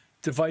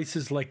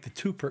devices like the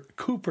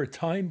Cooper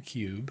Time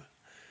Cube,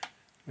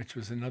 which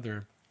was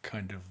another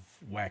kind of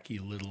wacky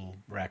little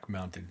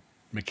rack-mounted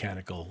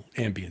mechanical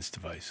ambience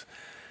device.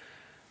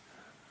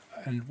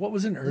 And what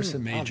was an Ursa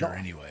Major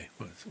anyway?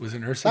 Was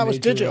an Ursa Major? That was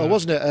digital,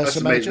 wasn't it?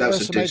 Ursa Major. That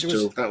was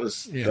digital. That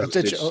was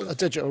a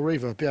digital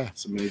reverb. Yeah.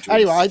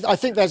 Anyway, I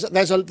think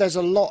there's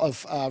a lot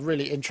of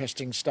really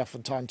interesting stuff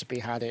and time to be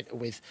had it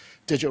with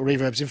digital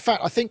reverbs. In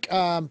fact, I think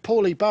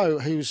Paulie Bow,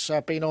 who's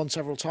been on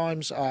several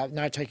times,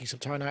 now taking some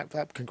time out.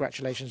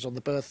 Congratulations on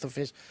the birth of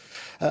his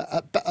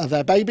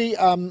their baby.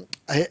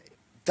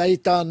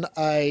 They've done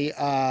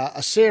a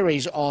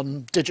series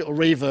on digital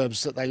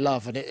reverbs that they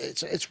love, and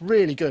it's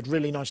really good,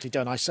 really nicely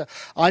done.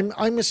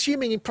 I'm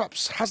assuming he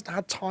perhaps hasn't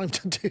had time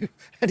to do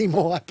any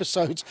more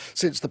episodes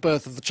since the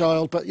birth of the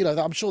child, but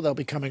I'm sure they'll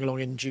be coming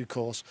along in due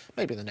course.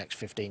 Maybe in the next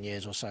 15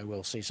 years or so,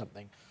 we'll see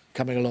something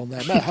coming along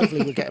there. No,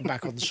 hopefully we'll get him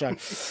back on the show.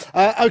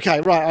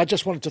 Okay, right. I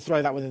just wanted to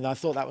throw that one in there. I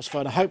thought that was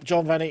fun. I hope,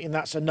 John Van Eaton,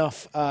 that's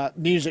enough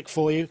music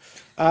for you.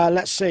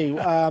 Let's see.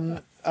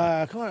 Come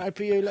on,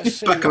 OPU, let's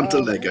see. Back onto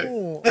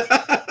Lego.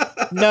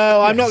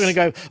 No, I'm not going to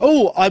go.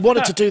 Oh, I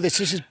wanted to do this.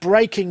 This is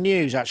breaking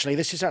news, actually.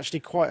 This is actually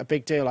quite a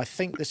big deal. I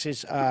think this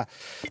is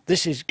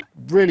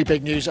really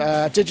big news.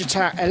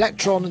 Digitakt,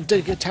 Electron and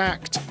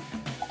Digitakt,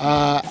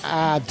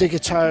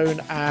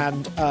 Digatone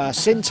and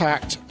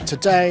Syntakt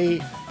today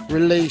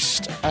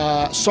released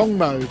Song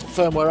Mode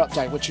firmware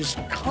update, which is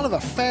kind of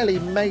a fairly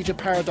major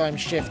paradigm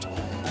shift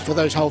for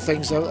those whole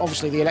things.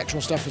 Obviously, the Electron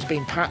stuff has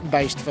been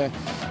pattern-based for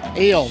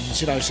eons,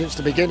 since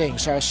the beginning.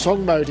 So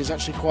Song Mode is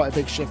actually quite a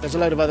big shift. There's a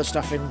load of other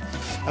stuff in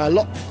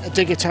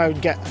Digatone.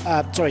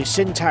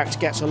 Syntakt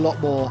gets a lot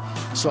more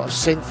sort of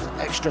synth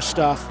extra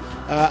stuff.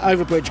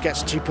 Overbridge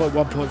gets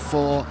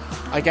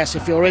 2.1.4. I guess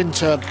if you're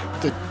into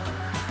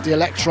the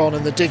Electron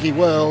and the Diggy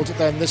world,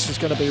 then this is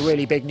going to be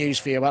really big news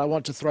for you. But I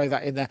want to throw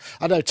that in there.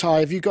 I know,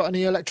 Ty, have you got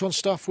any Electron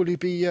stuff? Will you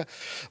be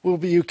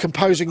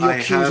composing your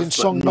cues in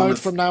Song Mode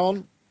from now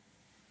on?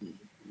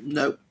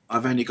 No,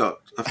 I've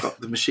got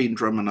the machine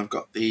drum, and I've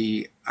got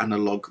the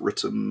analog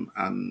rhythm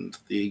and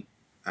the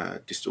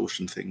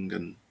distortion thing,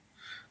 and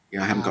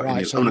I haven't got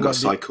any. I've only got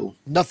cycle.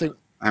 Nothing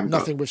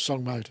with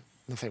Song Mode.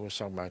 Nothing with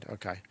Song Mode.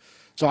 Okay.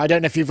 So I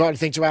don't know if you've got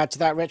anything to add to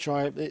that, Rich.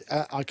 Or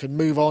I can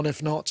move on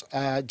if not.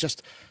 No.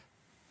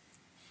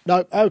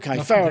 Okay.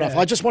 Nothing fair enough.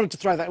 I just wanted to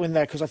throw that in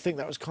there because I think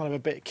that was kind of a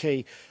bit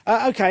key.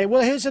 Okay.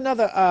 Well, here's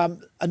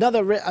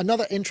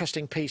another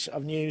interesting piece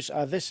of news.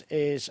 This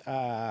is.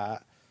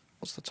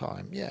 What's the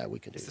time? Yeah, we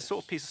could do this. It's the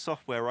sort of piece of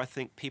software I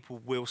think people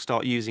will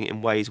start using it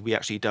in ways we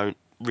actually don't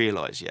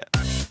realise yet.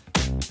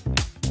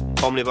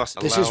 Omnibus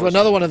allows... This is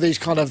another one of these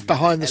kind of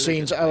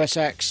behind-the-scenes OS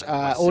X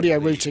audio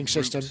routing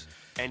system.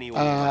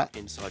 Anywhere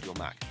inside your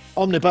Mac.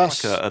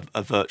 Omnibus. Like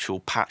a virtual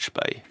patch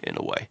bay, in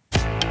a way.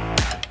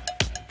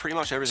 pretty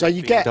much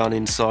everything being done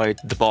inside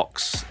the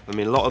box. I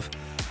mean, a lot of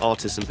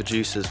artists and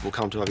producers will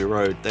come to Abbey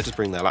Road, they just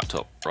bring their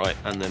laptop, right?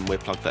 And then we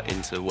plug that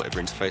into whatever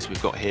interface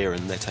we've got here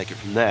and they take it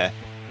from there.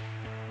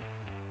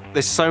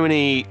 There's so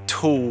many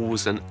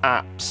tools and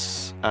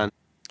apps and...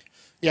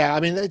 Yeah,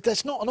 I mean,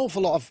 there's not an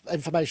awful lot of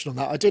information on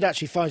that. I did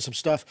actually find some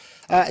stuff.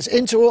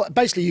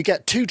 Basically, you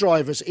get 2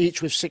 drivers,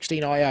 each with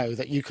 16 I/O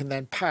that you can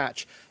then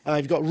patch.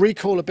 You've got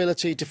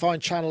recallability,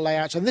 defined channel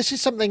layouts, and this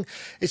is something.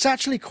 It's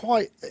actually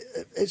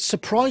it's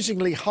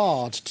surprisingly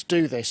hard to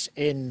do this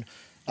in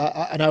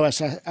an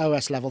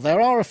OS level. There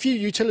are a few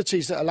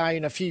utilities that allow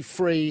you a few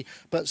free,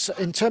 but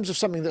in terms of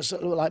something that's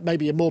like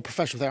maybe a more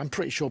professional thing, I'm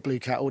pretty sure Blue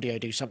Cat Audio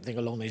do something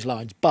along these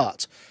lines.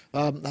 But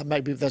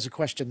maybe there's a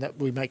question that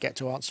we may get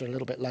to answer a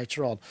little bit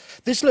later on.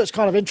 This looks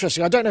kind of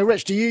interesting. I don't know,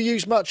 Rich, do you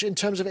use much in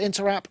terms of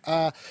inter-app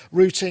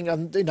routing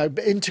and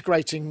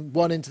integrating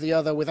one into the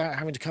other without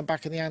having to come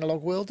back in the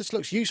analog world? This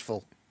looks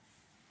useful.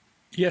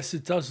 Yes,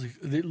 it does.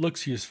 It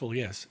looks useful,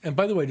 yes. And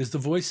by the way, does the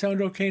voice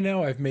sound okay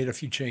now? I've made a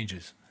few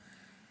changes.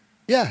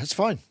 Yeah, it's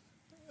fine.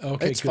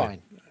 Okay, it's good.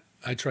 fine.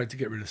 I tried to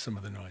get rid of some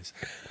of the noise.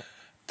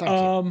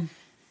 Thank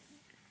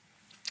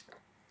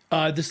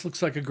you. This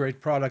looks like a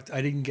great product.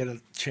 I didn't get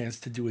a chance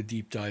to do a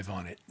deep dive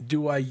on it.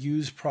 Do I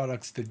use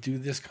products that do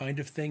this kind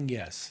of thing?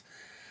 Yes.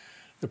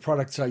 The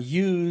products I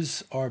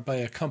use are by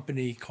a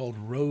company called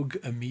Rogue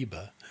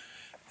Amoeba.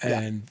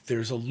 And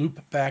there's a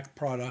loop back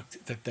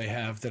product that they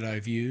have that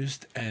I've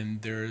used.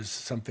 And there's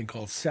something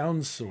called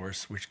Sound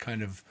Source, which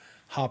kind of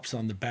hops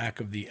on the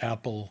back of the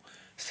Apple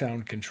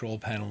sound control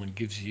panel and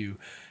gives you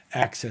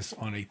access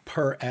on a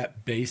per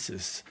app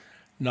basis,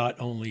 not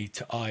only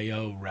to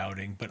I/O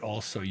routing, but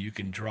also you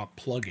can drop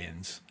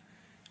plugins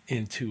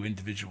into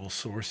individual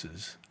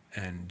sources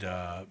and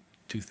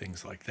do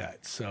things like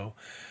that. So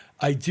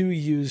I do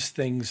use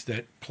things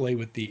that play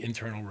with the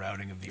internal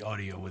routing of the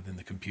audio within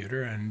the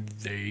computer, and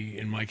they,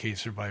 in my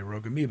case, are by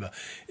Rogue Amoeba.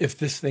 If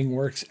this thing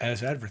works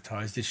as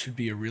advertised, it should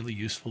be a really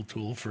useful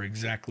tool for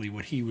exactly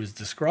what he was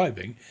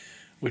describing,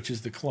 which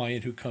is the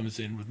client who comes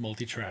in with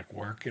multi-track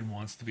work and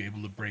wants to be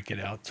able to break it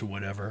out to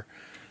whatever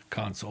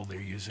console they're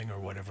using or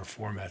whatever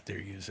format they're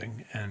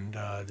using. And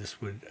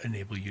this would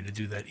enable you to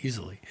do that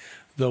easily.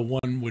 Though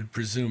one would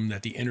presume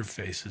that the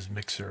interfaces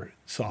mixer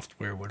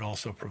software would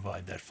also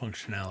provide that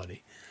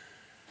functionality.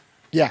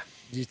 Yeah,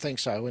 you think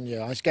so, wouldn't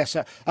you? I guess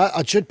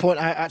I should point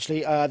out,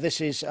 actually, this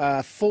is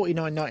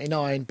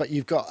 $49.99, but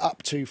you've got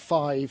up to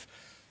 5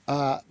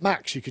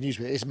 Macs you can use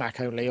with it. It's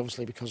Mac only,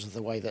 obviously, because of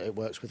the way that it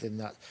works within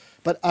that.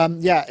 But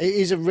yeah, it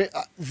is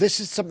this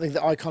is something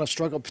that I kind of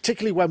struggle,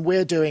 particularly when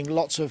we're doing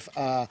lots of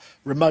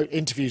remote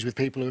interviews with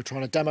people who are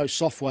trying to demo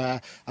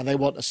software and they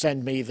want to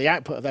send me the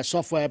output of their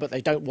software, but they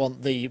don't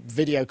want the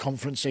video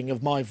conferencing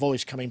of my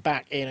voice coming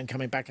back in and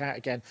coming back out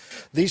again.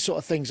 These sort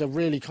of things are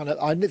really kind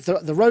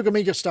of, the Rogue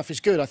Amiga stuff is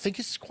good. I think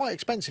it's quite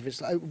expensive.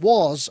 It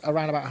was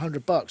around about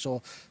 $100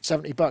 or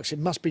 $70. It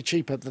must be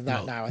cheaper than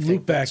that now, I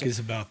think. Loopback is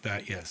about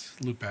that, yes.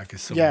 Loopback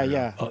is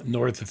somewhere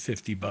north of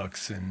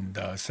 $50,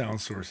 and Sound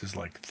Source is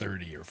like $30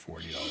 or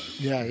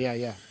 $40.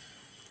 Yeah.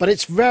 But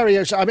it's very,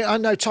 I mean, I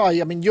know, Ty,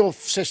 I mean, your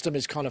system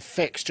is kind of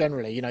fixed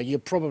generally. You're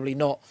probably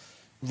not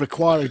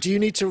requiring, do you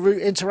need to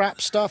route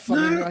inter-app stuff? No,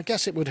 I mean, I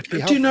guess it would be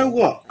helpful. Do you know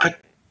what?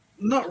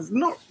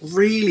 Not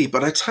really,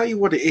 but I tell you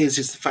what it is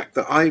the fact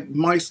that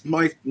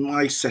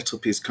my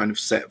setup is kind of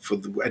set for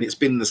and it's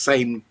been the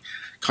same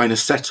kind of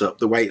setup,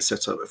 the way it's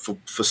set up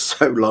for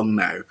so long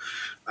now.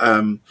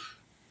 And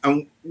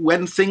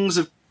when things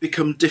have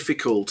become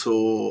difficult,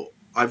 or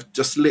I've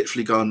just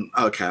literally gone,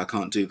 okay, I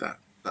can't do that.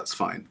 That's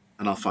fine.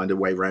 And I'll find a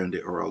way around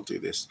it, or I'll do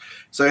this.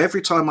 So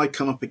every time I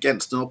come up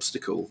against an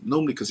obstacle,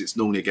 normally because it's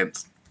normally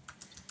against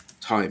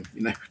time,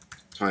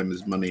 time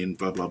is money and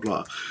blah, blah,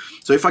 blah.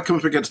 So if I come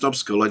up against an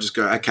obstacle, I just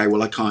go, okay,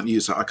 well, I can't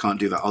use that. I can't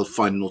do that. I'll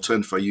find an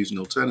alternative. I use an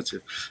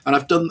alternative. And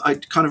I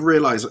kind of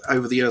realized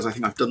over the years, I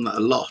think I've done that a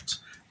lot.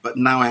 But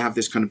now I have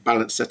this kind of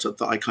balanced setup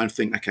that I kind of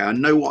think, okay, I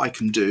know what I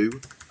can do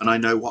and I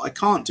know what I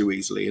can't do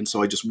easily. And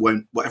so I just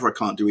won't, whatever I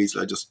can't do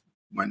easily, I just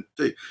won't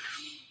do.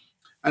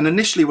 And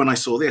initially when I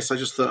saw this, I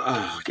just thought,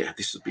 oh, yeah,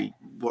 this would be,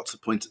 what's the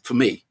point for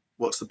me?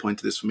 What's the point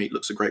of this for me? It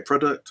looks a great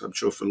product. I'm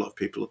sure for a lot of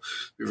people it'll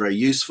be very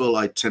useful.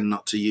 I tend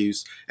not to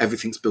use,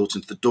 everything's built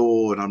into the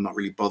door, and I'm not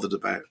really bothered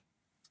about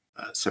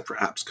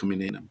separate apps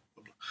coming in.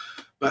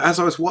 But as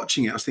I was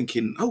watching it, I was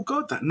thinking, oh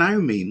God, that now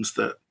means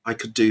that I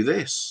could do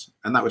this.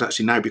 And that would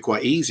actually now be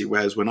quite easy.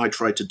 Whereas when I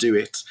tried to do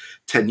it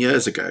 10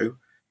 years ago,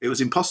 it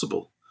was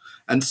impossible.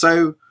 And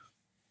so,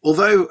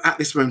 although at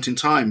this moment in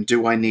time,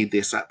 do I need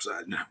this app?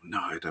 No,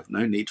 I'd have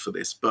no need for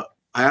this. But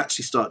I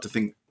actually start to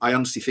think, I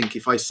honestly think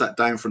if I sat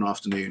down for an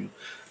afternoon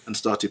and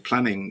started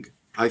planning,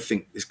 I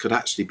think this could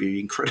actually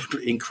be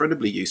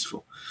incredibly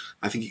useful.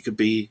 I think it could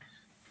be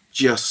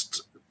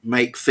just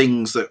make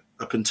things that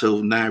up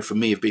until now for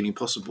me have been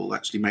impossible,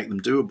 actually make them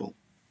doable.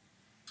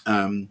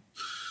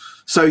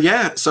 So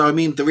I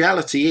mean, the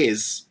reality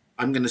is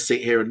I'm going to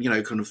sit here and,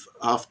 kind of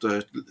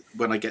after,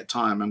 when I get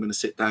time, I'm going to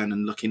sit down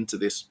and look into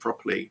this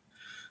properly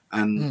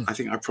And I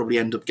think I probably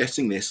end up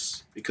getting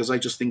this because I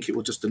just think it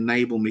will just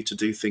enable me to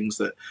do things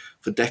that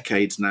for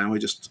decades now I've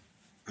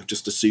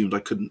just assumed I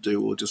couldn't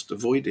do or just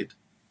avoided.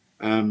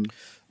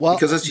 Well,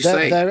 because as you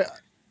say,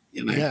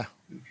 you know,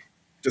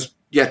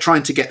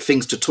 trying to get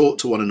things to talk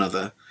to one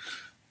another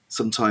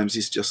sometimes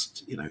is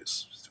just, you know,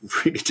 it's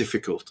really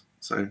difficult.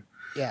 So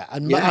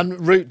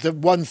and route the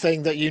one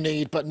thing that you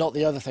need, but not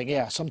the other thing.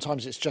 Yeah,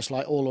 sometimes it's just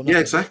like all or nothing. Yeah,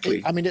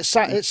 exactly.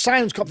 It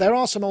sounds. There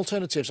are some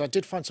alternatives. I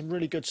did find some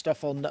really good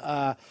stuff on.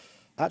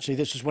 Actually,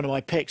 this was one of my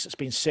picks that's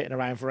been sitting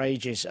around for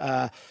ages.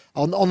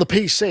 On the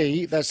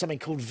PC, there's something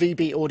called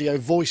VB Audio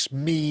Voice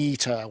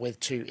Meter with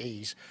 2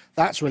 E's.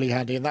 That's really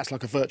handy, and that's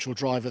like a virtual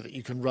driver that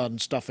you can run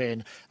stuff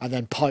in and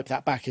then pipe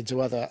that back into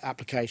other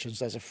applications.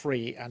 There's a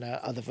free and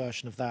other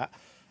version of that.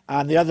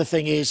 And the other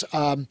thing is,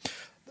 on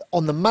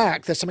the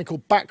Mac, there's something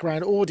called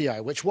background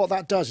audio, which what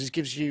that does is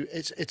gives you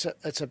it's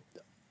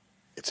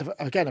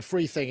again a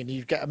free thing, and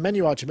you get a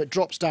menu item. It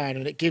drops down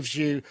and it gives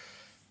you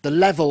the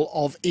level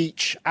of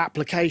each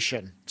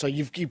application. So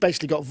you've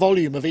basically got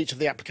volume of each of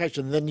the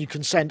applications, and then you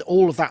can send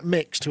all of that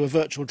mix to a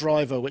virtual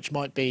driver, which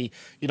might be,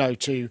 you know,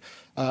 to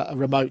a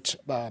remote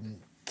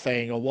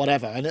thing or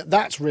whatever. And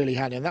that's really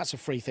handy, and that's a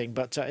free thing,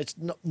 but it's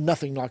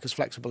nothing like as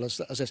flexible as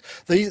this.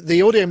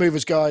 The Audio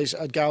Movers guys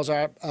and gals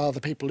are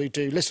the people who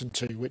do Listen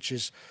To, which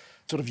is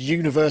sort of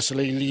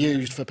universally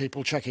used for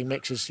people checking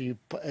mixes.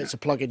 It's a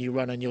plugin you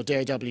run in your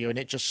DAW, and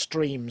it just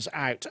streams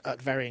out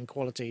at varying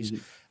qualities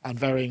and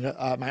varying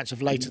amounts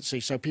of latency,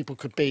 so people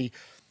could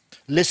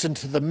listen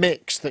to the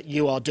mix that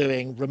you are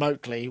doing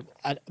remotely,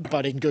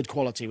 but in good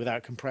quality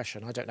without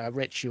compression. I don't know,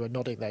 Rich, you were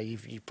nodding there.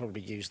 You've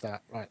probably used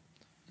that, right?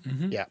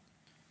 Yeah.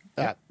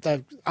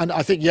 And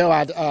I think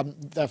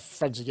Yoad, they're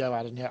friends of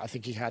Yoad, and I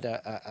think he had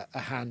a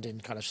hand in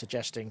kind of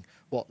suggesting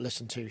what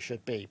Listen To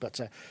should be. But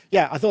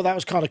yeah, I thought that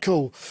was kind of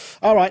cool.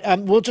 All right,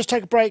 we'll just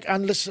take a break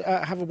and let's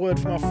have a word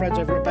from our friends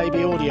over at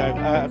Baby Audio.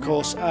 Of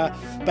course,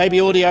 Baby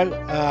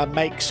Audio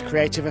makes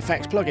creative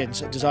effects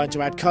plugins designed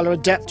to add colour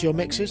and depth to your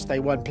mixes. They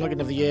won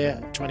Plugin of the Year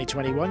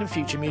 2021 in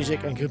Future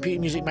Music and Computer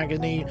Music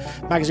magazine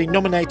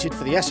nominated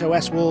for the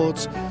SOS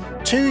Awards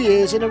 2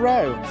 years in a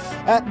row.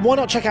 Why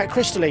not check out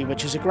Crystalline,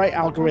 which is a great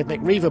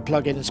algorithmic reverb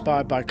plugin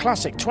inspired by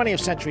classic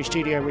 20th century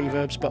studio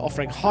reverbs, but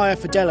offering higher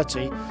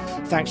fidelity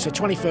thanks to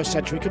 21st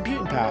century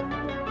computing power.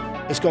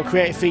 It's got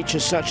creative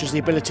features such as the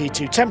ability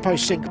to tempo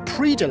sync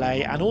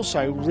pre-delay and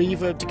also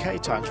reverb decay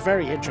times.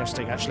 Very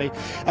interesting, actually.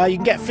 You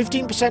can get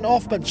 15%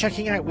 off by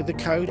checking out with the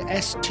code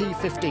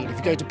ST15. If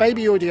you go to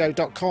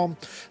babyaudio.com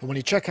and when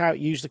you check out,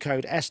 use the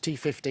code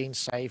ST15,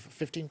 save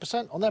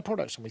 15% on their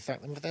products, and we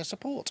thank them for their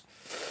support.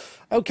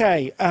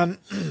 Okay,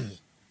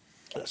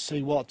 let's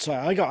see what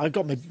I got. I've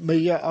got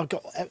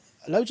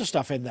loads of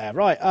stuff in there.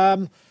 Right.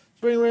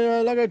 Spring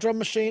Lego drum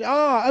machine.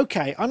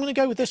 Okay. I'm going to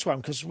go with this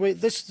one because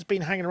this has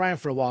been hanging around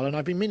for a while and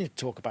I've been meaning to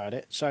talk about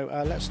it. So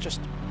let's just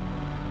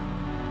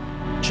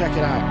check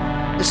it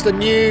out. It's the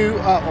new,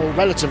 or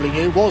relatively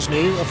new, was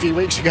new a few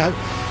weeks ago,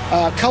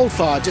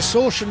 Coldfire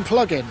Distortion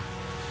plugin.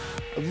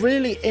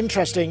 Really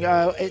interesting.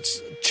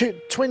 It's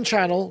twin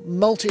channel,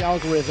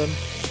 multi-algorithm,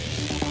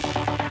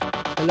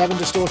 11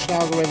 distortion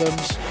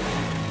algorithms.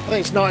 I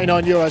think it's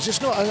 €99.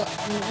 It's not,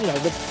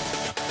 the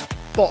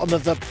bottom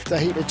of the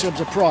heap in terms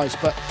of price,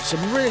 but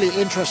some really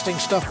interesting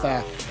stuff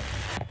there.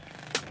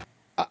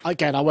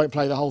 Again, I won't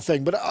play the whole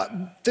thing, but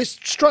this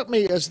struck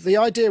me as the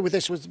idea with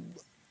this was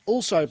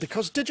also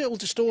because digital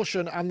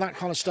distortion and that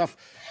kind of stuff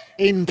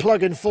in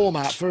plugin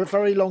format for a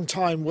very long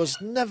time was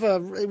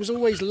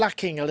always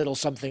lacking a little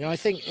something. I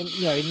think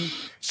in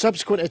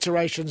subsequent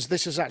iterations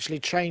this has actually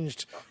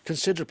changed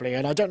considerably,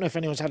 and I don't know if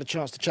anyone's had a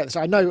chance to check this.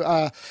 I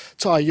know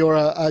Ty, you're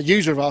a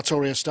user of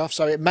Arturia stuff,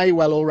 so it may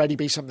well already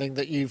be something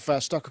that you've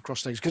stuck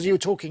across things, because you were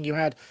talking, you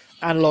had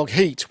analog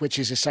heat, which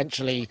is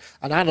essentially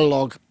an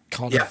analog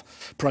kind of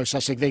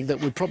processing thing that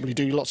would probably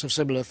do lots of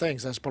similar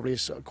things. That's probably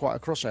quite a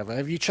crossover.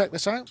 Have you checked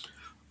this out?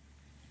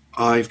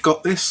 I've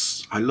got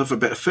this. I love a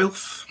bit of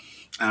filth.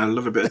 I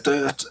love a bit of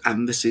dirt,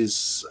 and this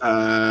is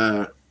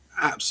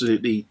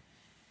absolutely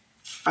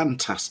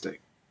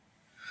fantastic.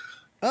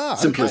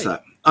 Simple as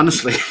that.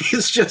 Honestly,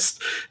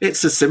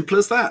 it's as simple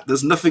as that.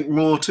 There's nothing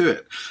more to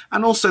it.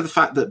 And also the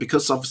fact that,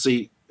 because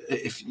obviously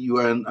if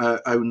you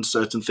own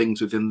certain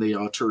things within the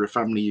Arturia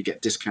family, you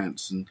get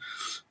discounts and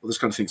all this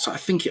kind of thing. So I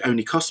think it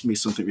only cost me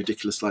something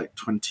ridiculous like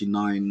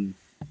 $29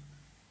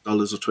 or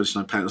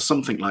 £29 or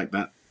something like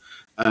that.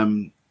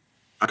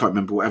 I can't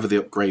remember, whatever the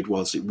upgrade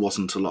was, it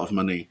wasn't a lot of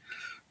money.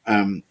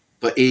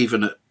 But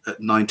even at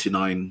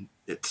 99,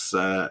 it's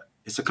a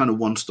kind of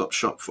one-stop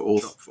shop for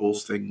all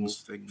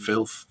things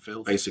filth,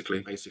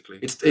 basically.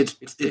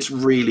 It's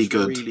really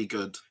good. Really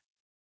good.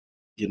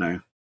 You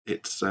know,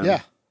 it's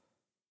yeah.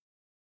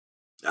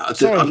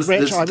 Sorry,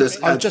 Rich,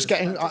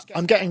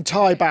 I'm getting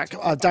Ty back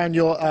down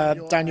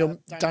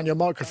your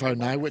microphone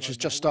now, which has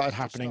just started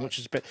happening, which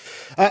is a bit.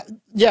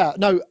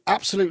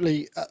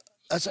 Absolutely,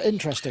 that's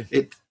interesting.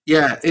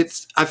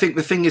 I think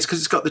the thing is, because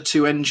it's got the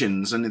two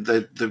engines and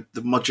the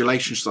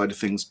modulation side of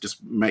things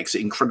just makes it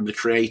incredibly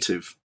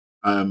creative.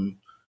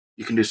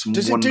 You can do some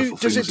does it wonderful do,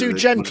 does things it do with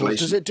the gentle?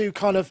 modulation. Does it do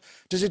kind of,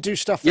 does it do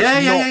stuff Yeah,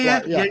 that's yeah, not yeah, yeah.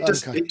 like, Yeah, it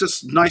does. okay. It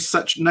does nice.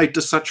 It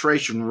does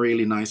saturation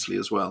really nicely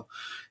as well.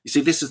 You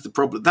see, this is the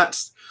problem.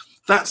 That's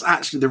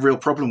actually the real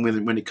problem with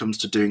it when it comes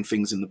to doing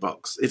things in the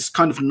box. It's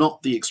kind of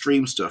not the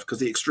extreme stuff, because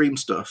the extreme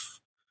stuff,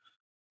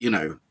 you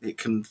know, it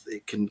can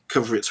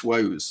cover its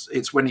woes.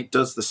 It's when it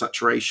does the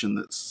saturation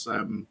that's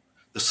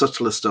the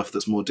subtler stuff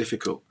that's more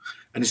difficult,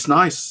 and it's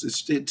nice.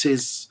 It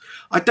is.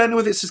 I don't know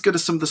whether it's as good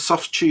as some of the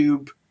soft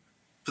tube.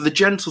 For the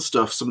gentle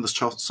stuff, some of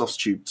the soft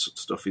tube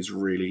stuff is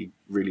really,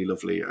 really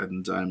lovely,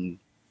 and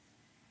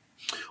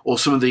or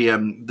some of the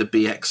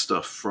BX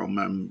stuff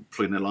from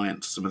Plugin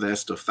Alliance, some of their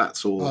stuff.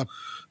 That's all.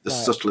 The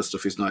subtler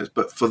stuff is nice,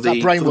 but for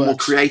the more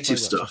creative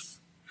stuff,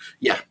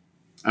 yeah,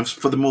 and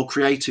for the more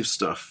creative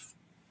stuff,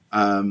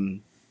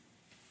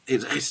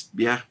 it's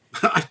yeah.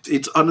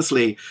 It's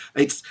honestly,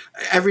 it's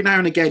every now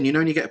and again, you know,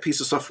 when you get a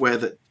piece of software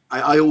that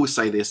I always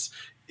say this: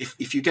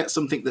 if you get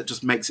something that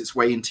just makes its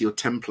way into your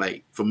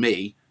template, for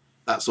me,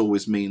 that's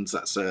always means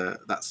that's a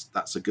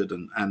good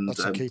and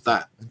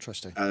that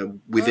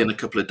interesting. Within a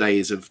couple of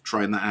days of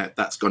trying that out,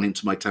 that's gone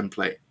into my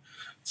template.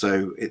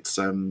 So it's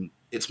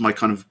my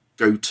kind of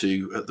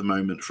go-to at the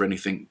moment for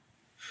anything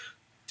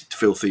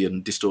filthy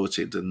and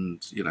distorted,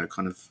 and you know,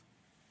 kind of,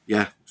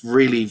 yeah,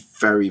 really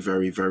very,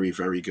 very, very,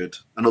 very good.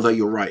 And although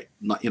you're right,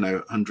 not, you know,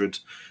 £100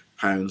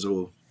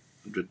 or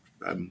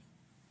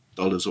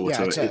 $100 or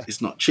whatever,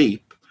 it's not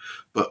cheap,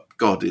 but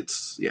God,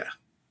 it's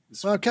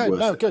okay,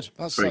 no, good.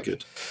 That's very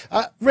good.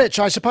 Rich,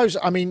 I suppose,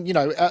 I mean, you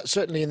know,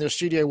 certainly in the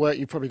studio work,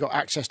 you've probably got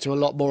access to a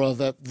lot more of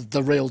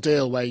the real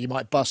deal, where you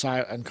might bust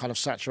out and kind of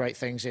saturate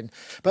things in.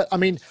 But I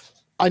mean,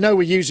 I know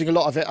we're using a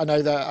lot of it. I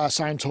know that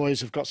Sound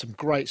Toys have got some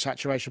great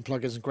saturation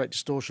plugins and great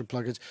distortion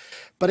plugins,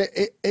 but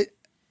it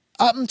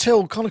up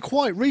until kind of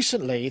quite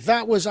recently,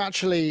 that was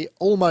actually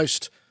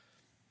almost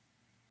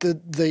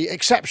the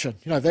exception.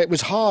 You know, it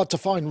was hard to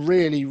find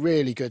really,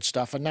 really good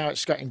stuff, and now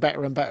it's getting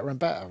better and better and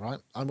better, right?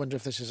 I wonder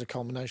if this is a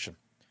culmination.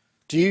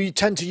 Do you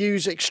tend to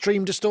use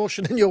extreme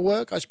distortion in your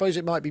work? I suppose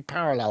it might be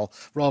parallel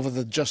rather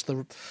than just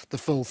the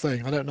full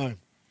thing. I don't know.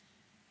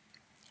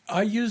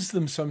 I use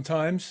them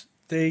sometimes.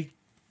 They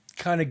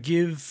kind of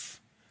give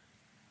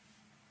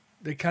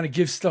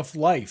stuff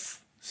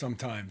life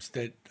sometimes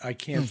that I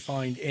can't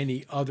find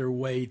any other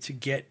way to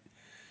get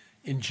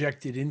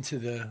injected into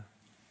the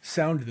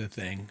sound of the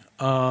thing.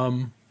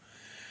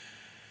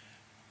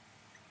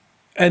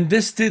 And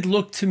this did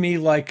look to me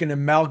like an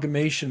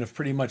amalgamation of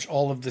pretty much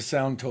all of the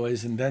Sound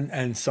Toys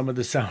and some of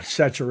the sound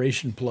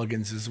saturation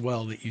plugins as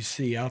well that you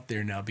see out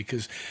there now,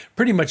 because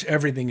pretty much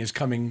everything is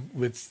coming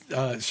with,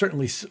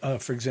 certainly,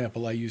 for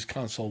example, I use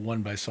Console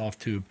 1 by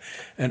Softtube,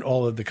 and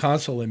all of the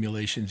console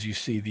emulations you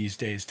see these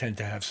days tend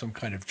to have some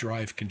kind of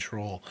drive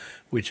control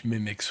which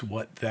mimics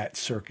what that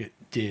circuit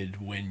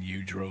did when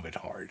you drove it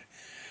hard.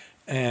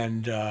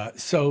 And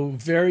so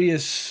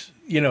various,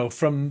 you know,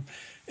 from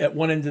at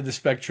one end of the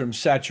spectrum,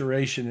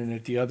 saturation, and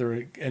at the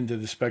other end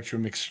of the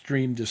spectrum,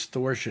 extreme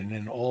distortion,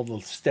 and all the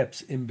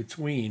steps in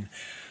between,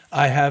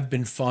 I have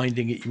been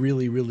finding it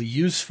really, really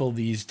useful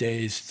these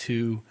days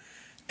to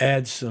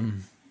add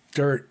some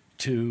dirt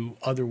to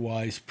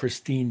otherwise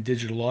pristine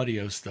digital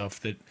audio stuff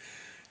that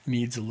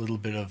needs a little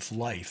bit of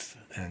life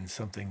and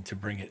something to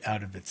bring it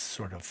out of its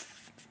sort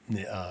of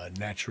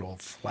natural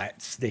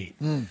flat state.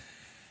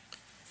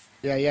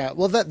 Yeah, yeah.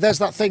 Well, there's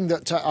that thing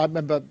that I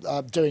remember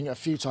doing a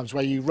few times,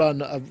 where you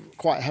run a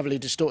quite heavily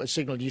distorted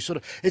signal. You sort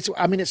of, it's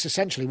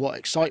essentially what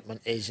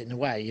excitement is in a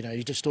way. You know,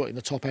 you're distorting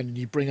the top end and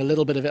you bring a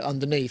little bit of it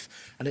underneath,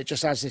 and it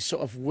just has this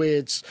sort of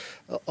weird,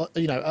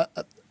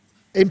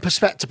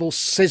 imperceptible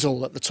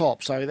sizzle at the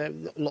top. So there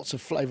are lots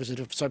of flavors.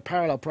 So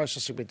parallel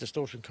processing with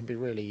distortion can be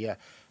really,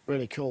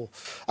 really cool.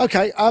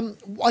 Okay,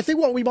 I think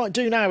what we might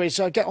do now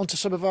is get onto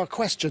some of our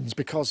questions,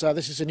 because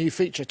this is a new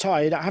feature.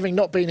 Ty, having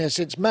not been here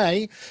since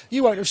May,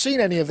 you won't have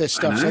seen any of this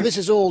stuff, so this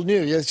is all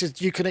new.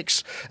 You can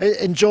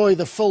enjoy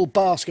the full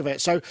bask of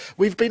it. So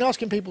we've been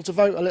asking people to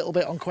vote a little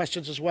bit on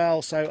questions as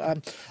well. So,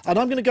 and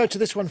I'm going to go to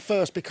this one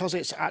first, because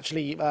it's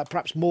actually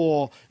perhaps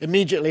more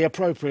immediately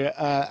appropriate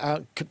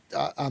to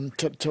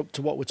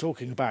what we're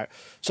talking about.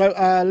 So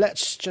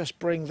let's just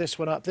bring this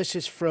one up. This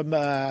is from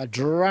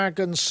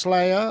Dragon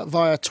Slayer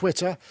via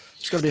Twitter.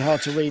 It's going to be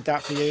hard to read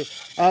that for you.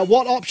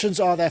 What options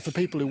are there for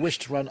people who wish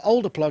to run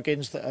older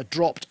plugins that are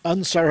dropped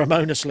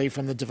unceremoniously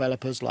from the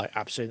developers, like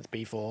Absinthe,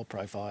 B4,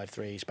 Pro 5,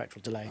 3,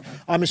 Spectral Delay?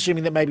 I'm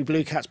assuming that maybe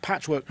Blue Cat's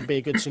Patchwork would be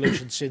a good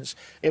solution, since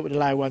it would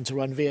allow one to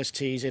run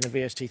VSTs in a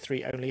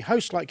VST3 only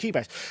host like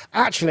Cubase.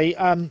 Actually,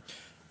 I'm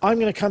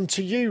going to come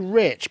to you,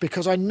 Rich,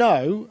 because I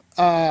know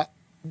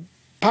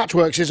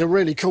Patchworks is a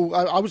really cool...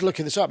 I was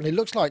looking this up, and it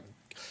looks like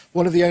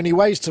one of the only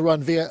ways to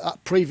run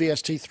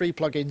pre-VST3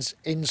 plugins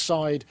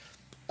inside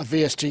a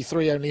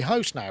VST3 only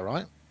host now,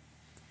 right?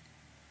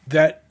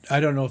 That, I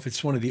don't know if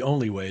it's one of the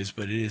only ways,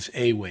 but it is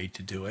a way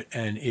to do it,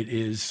 and it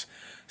is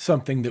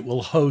something that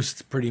will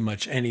host pretty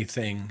much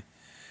anything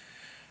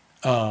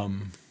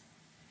outside,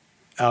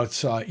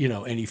 you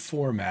know, any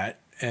format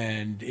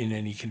and in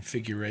any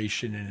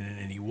configuration and in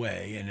any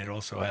way. And it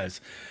also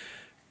has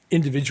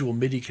individual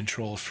MIDI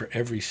controls for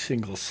every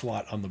single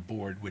slot on the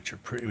board, which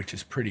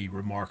is pretty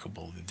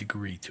remarkable, the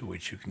degree to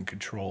which you can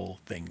control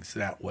things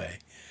that way.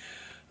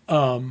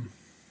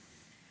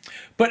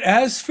 But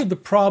as for the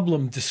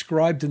problem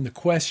described in the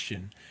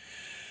question,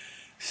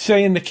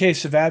 say in the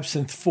case of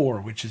Absinthe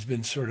 4, which has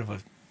been sort of a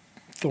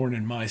thorn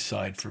in my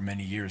side for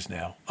many years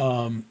now,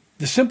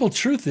 the simple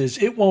truth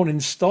is it won't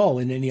install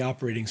in any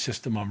operating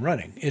system I'm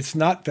running. It's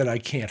not that I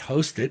can't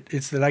host it,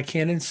 it's that I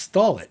can't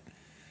install it.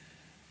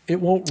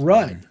 It won't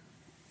run.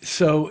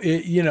 So,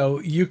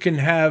 you can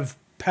have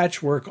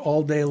patchwork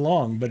all day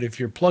long, but if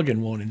your plugin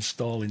won't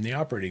install in the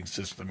operating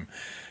system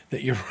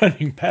that you're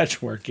running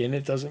patchwork in,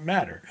 it doesn't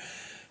matter.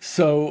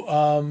 So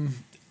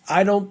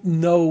I don't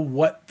know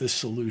what the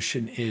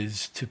solution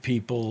is to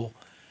people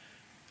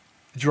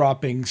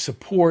dropping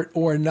support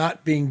or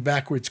not being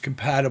backwards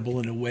compatible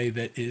in a way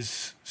that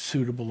is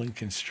suitable and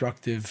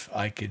constructive.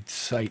 I could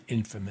cite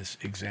infamous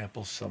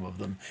examples, some of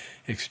them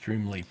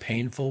extremely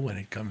painful when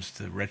it comes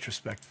to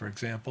Retrospect, for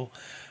example,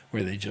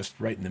 where they just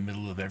right in the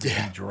middle of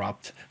everything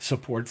dropped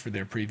support for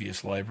their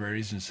previous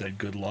libraries and said,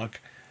 good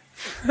luck.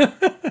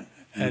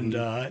 And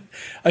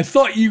I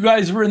thought you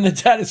guys were in the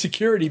data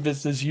security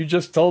business. You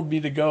just told me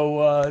to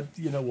go,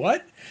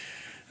 what?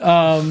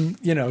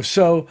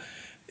 So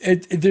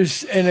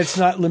it's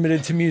not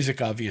limited to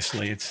music,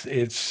 obviously.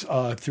 It's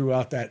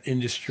throughout that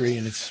industry,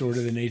 and it's sort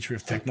of the nature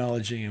of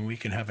technology. And we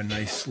can have a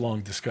nice long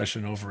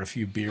discussion over a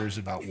few beers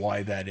about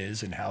why that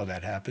is and how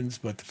that happens.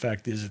 But the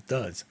fact is, it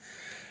does.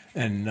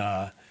 And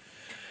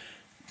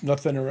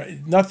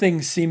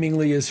nothing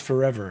seemingly is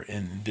forever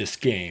in this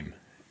game.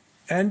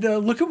 And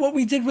look at what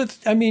we did with,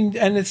 and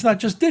it's not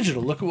just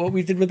digital. Look at what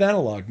we did with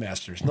analog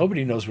masters.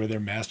 Nobody knows where their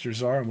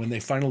masters are. And when they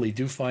finally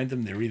do find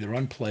them, they're either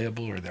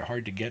unplayable or they're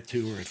hard to get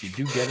to. Or if you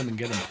do get them and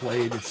get them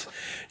played,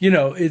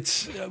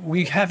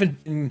 we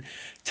haven't been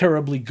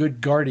terribly good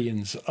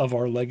guardians of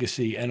our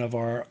legacy and of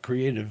our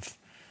creative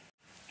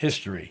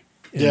history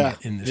in this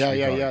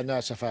regard. Yeah. No,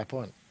 that's a fair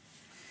point.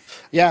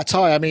 Yeah,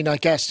 Ty, I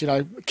guess,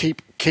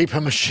 keep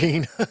a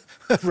machine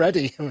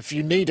ready if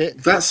you need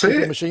it. That's keep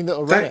it. A machine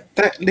that'll run it.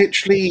 That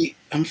literally,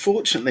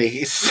 unfortunately,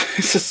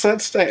 it's a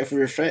sad state of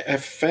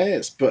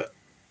affairs, but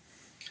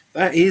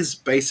that is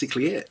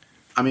basically it.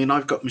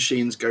 I've got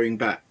machines going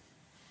back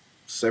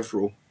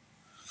several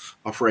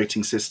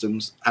operating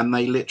systems, and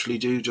they literally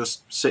do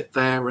just sit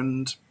there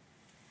and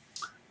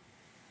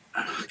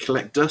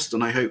collect dust,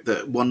 and I hope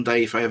that one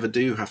day, if I ever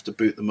do have to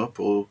boot them up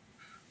or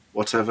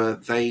whatever,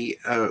 they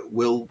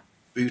will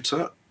boot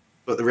up.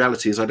 But the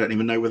reality is I don't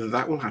even know whether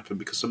that will happen,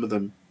 because some of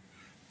them,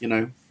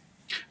 the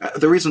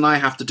reason I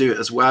have to do it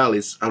as well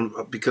is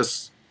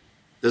because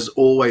there's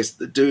always,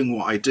 doing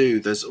what I do,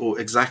 there's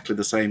exactly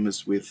the same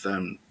as with,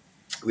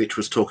 which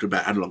was talking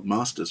about analog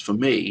masters. For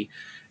me,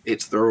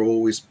 there are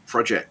always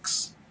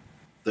projects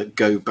that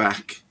go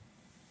back,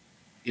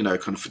 kind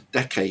of for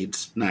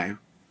decades now.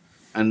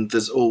 And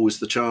there's always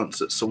the chance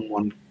that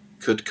someone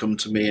could come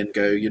to me and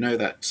go,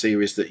 that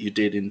series that you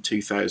did in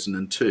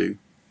 2002,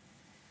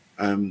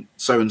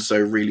 so-and-so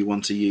really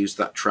want to use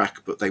that track,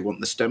 but they want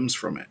the stems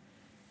from it.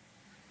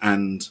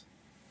 And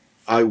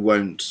I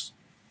won't,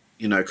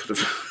 don't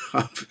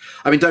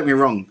get me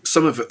wrong.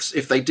 Some of it,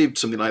 if they did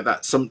something like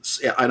that,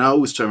 and I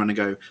always turn around and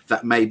go,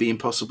 that may be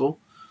impossible,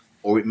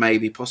 or it may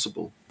be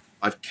possible.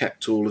 I've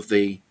kept all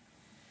the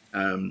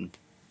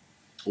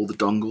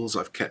dongles.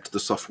 I've kept the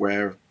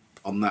software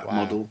on that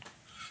model.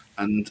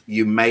 And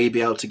you may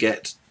be able to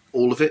get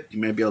all of it. You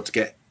may be able to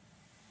get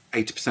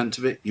 80%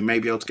 of it. You may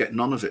be able to get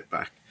none of it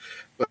back.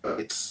 But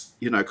it's,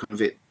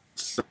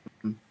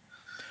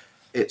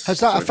 has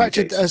that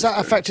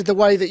affected the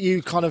way that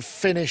you kind of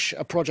finish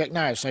a project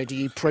now? So do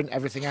you print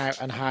everything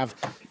out and have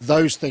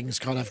those things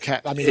kind of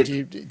kept?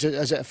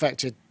 Has it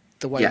affected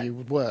the way you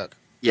would work?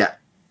 Yeah.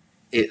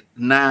 It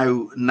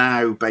now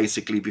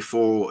basically,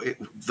 before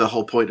the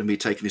whole point of me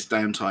taking this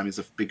downtime is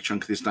a big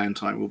chunk of this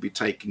downtime will be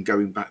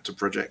going back to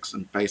projects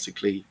and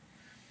basically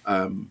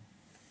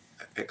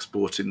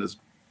exporting as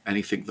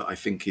anything that I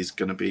think is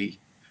going to be,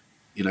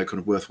 kind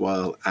of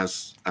worthwhile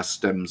as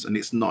stems. And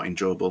it's not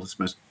enjoyable. It's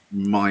the most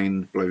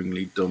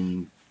mind-blowingly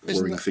dumb,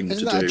 boring thing to do.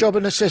 Isn't that a job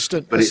an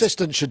assistant? An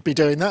assistant should be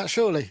doing that,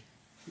 surely.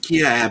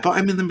 Yeah, but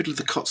I'm in the middle of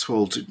the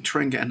Cotswolds.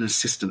 Try and get an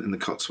assistant in the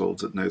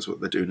Cotswolds that knows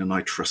what they're doing, and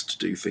I trust to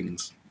do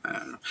things.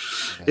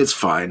 It's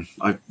fine.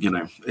 But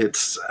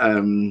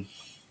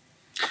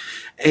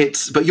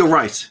you're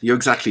right. You're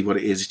exactly what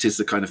it is. It is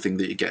the kind of thing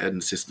that you get an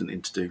assistant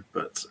in to do.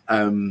 But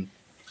in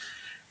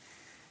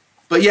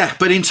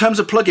terms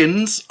of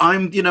plugins,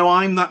 I'm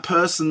that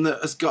person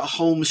that has got a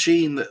whole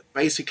machine that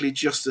basically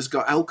just has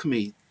got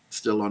Alchemy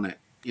still on it.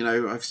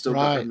 I've still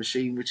got a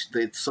machine which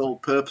the sole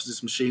purpose of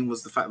this machine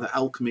was the fact that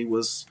Alchemy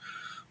was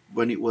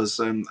when it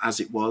was as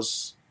it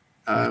was.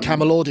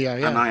 Camel Audio,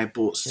 and I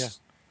bought.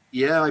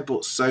 Yeah, I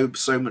bought so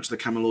much of the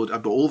Camel Audio. I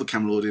bought all the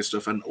Camel Audio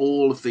stuff and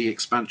all of the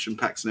expansion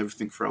packs and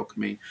everything for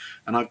Alchemy.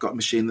 And I've got a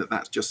machine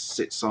that just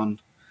sits on.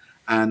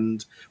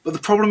 But the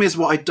problem is,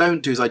 what I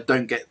don't do is I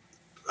don't get,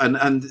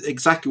 and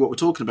exactly what we're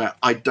talking about,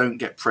 I don't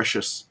get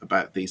precious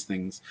about these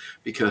things,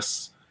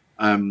 because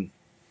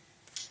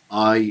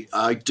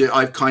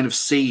I've kind of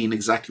seen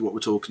exactly what we're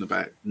talking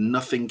about.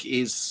 Nothing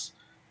is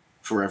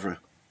forever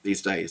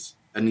these days,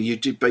 and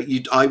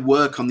I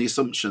work on the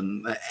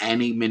assumption that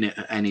any minute,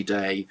 any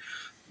day,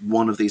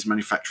 one of these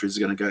manufacturers is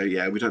going to go,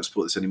 yeah, we don't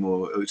support this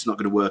anymore. It's not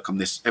going to work on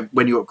this.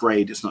 When you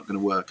upgrade, it's not going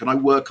to work. And I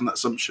work on that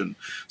assumption.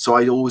 So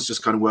I always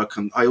just kind of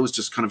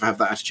have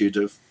that attitude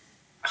of,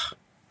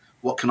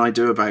 what can I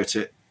do about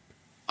it?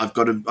 I've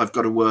got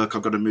to work.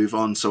 I've got to move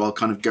on. So I'll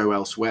kind of go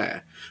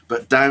elsewhere.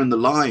 But down the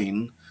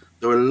line,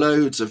 there are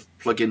loads of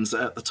plugins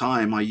that at the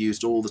time I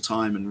used all the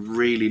time and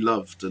really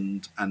loved,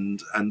 and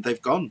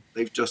they've gone.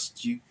 They've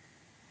just you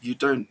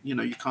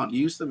can't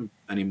use them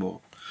anymore.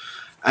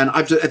 And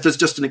there's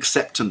just an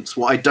acceptance.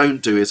 What I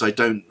don't do is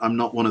I'm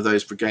not one of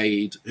those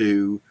brigade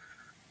who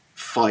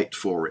fight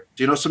for it.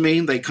 Do you know what I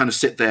mean? They kind of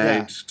sit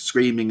there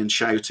screaming and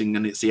shouting,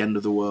 and it's the end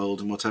of the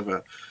world and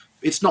whatever.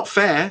 It's not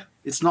fair.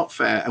 It's not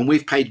fair. And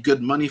we've paid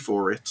good money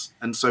for it,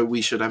 and so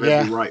we should have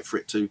every right for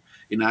it to,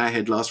 in our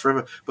head, last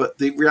forever. But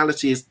the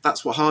reality is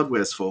that's what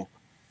hardware's for.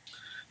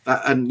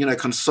 And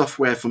kind of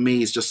software for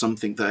me is just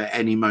something that at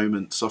any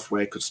moment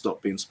software could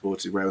stop being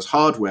supported. Whereas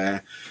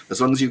hardware, as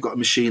long as you've got a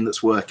machine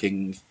that's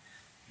working.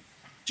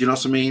 Do you know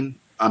what I mean?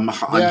 I'm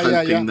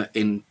hoping that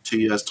in 2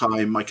 years'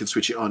 time I can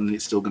switch it on and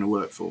it's still going to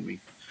work for me.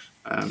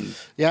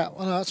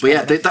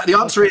 The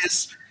answer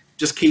is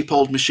just keep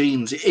old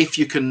machines if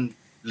you can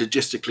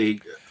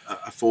logistically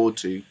afford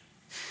to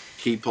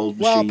keep old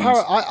machines.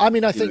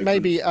 I think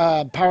maybe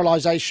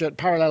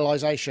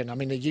parallelization. I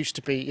mean, it used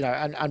to be,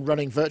 and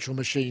running virtual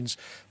machines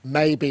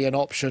may be an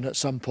option at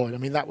some point. I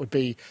mean, that would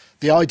be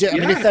the idea. I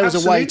mean, if there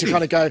was a way to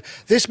kind of go,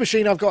 this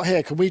machine I've got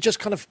here, can we just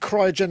kind of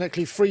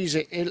cryogenically freeze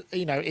it,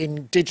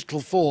 in digital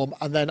form,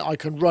 and then I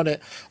can run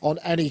it on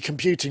any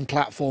computing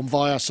platform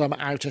via some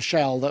outer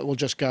shell that will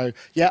just go,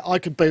 yeah, I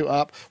can boot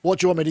up. What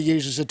do you want me to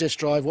use as a disk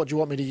drive? What do you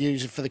want me to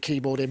use for the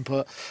keyboard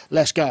input?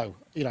 Let's go.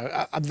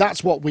 And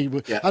that's what we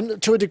would, and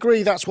to a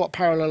degree, that's what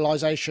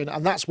parallelization,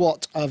 and that's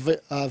what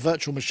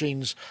virtual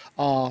machines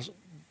are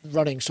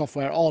running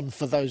software on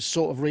for those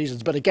sort of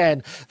reasons. But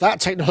again, that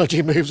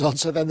technology moves on.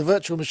 So then the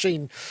virtual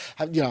machine,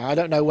 I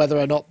don't know whether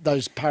or not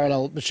those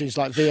parallel machines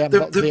like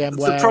VMware.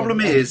 The problem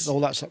is all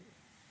that stuff.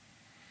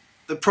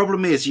 The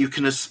problem is you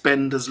can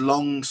spend as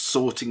long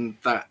sorting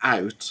that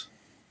out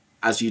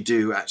as you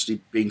do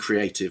actually being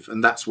creative,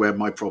 and that's where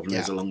my problem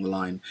is along the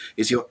line.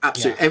 Is you're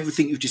absolutely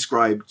everything you've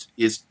described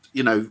is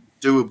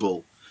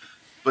doable,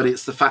 but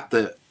it's the fact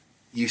that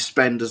you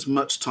spend as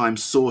much time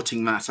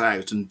sorting that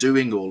out and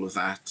doing all of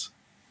that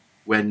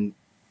when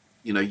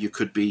you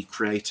could be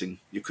creating,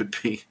 you could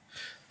be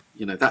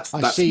that's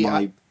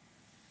my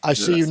I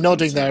see you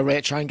nodding there,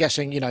 Rich. I'm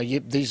guessing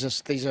these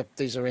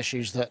are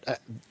issues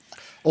that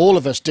all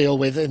of us deal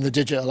with in the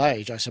digital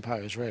age, I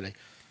suppose, really.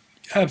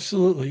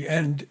 Absolutely.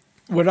 And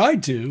what I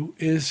do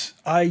is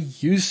I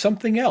use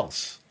something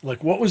else.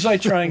 Like, what was I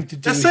trying to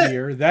do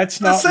here? That's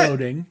not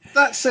loading.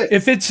 That's it.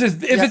 If it's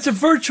a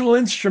virtual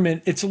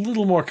instrument, it's a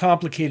little more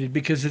complicated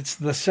because it's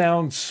the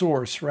sound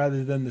source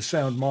rather than the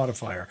sound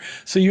modifier.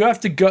 So you have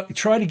to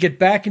try to get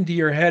back into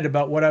your head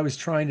about what I was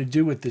trying to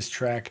do with this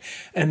track,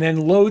 and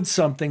then load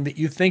something that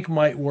you think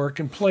might work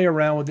and play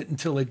around with it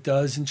until it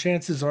does. And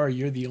chances are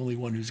you're the only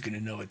one who's going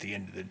to know at the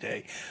end of the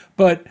day.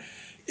 But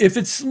if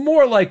it's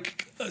more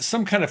like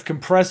some kind of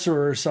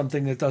compressor or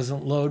something that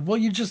doesn't load, well,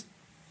 you just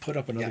put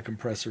up another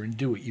compressor and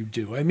do what you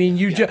do. I mean,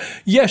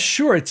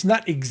 sure, it's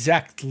not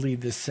exactly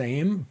the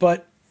same,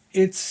 but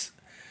it's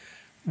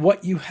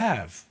what you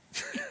have.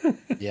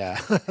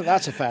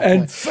 That's a fair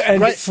point.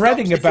 And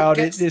fretting about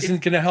it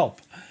isn't going to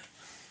help.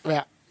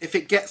 Yeah. If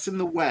it gets in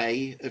the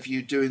way of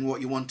you doing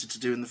what you wanted to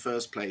do in the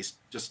first place,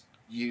 just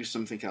use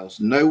something else.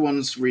 No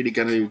one's really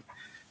going to...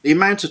 The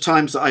amount of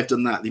times that I've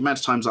done that, the amount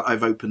of times that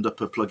I've opened up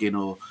a plugin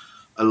or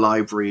a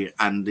library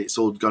and it's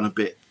all gone a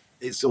bit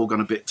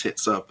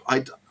tits up.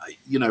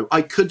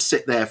 I could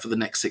sit there for the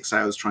next 6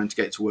 hours trying to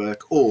get it to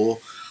work, or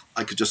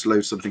I could just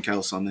load something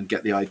else on and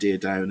get the idea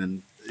down,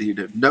 and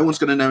no one's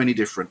going to know any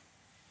different.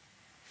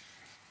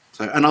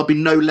 So, and I'll be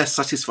no less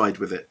satisfied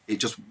with it. It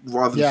just,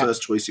 rather than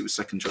first choice, it was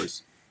second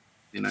choice.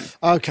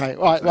 Okay,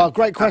 right. Well,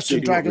 great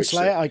question, Dragon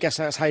Slayer. I guess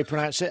that's how you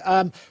pronounce it.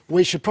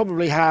 We should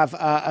probably have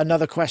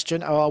another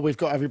question. Oh, we've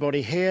got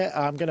everybody here.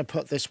 I'm going to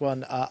put this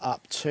one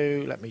up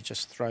too. Let me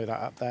just throw that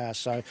up there.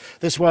 So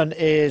this one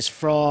is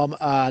from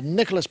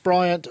Nicholas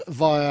Bryant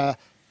via...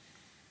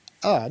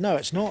 Oh, no,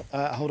 it's not.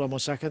 Hold on 1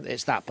 second.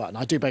 It's that button.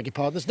 I do beg your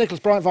pardon. It's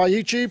Nicholas Bryant via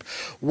YouTube.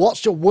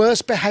 What's your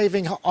worst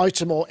behaving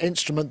item or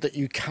instrument that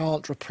you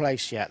can't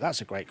replace yet?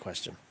 That's a great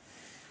question.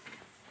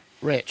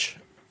 Rich,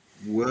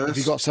 have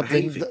you got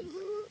something...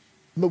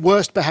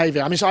 Worst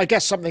behaviour. I mean, so I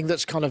guess something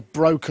that's kind of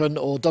broken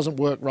or doesn't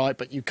work right,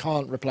 but you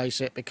can't replace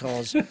it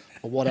because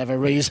for whatever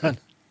reason.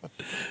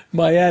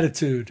 My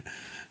attitude.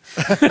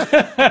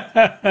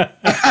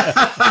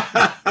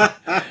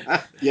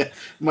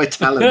 My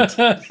talent.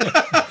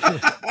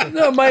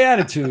 No, my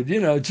attitude.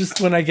 Just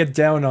when I get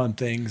down on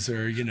things,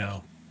 or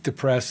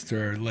depressed,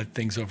 or let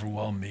things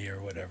overwhelm me,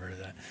 or whatever.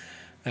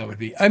 That would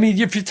be. I mean,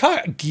 if you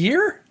talk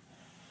gear,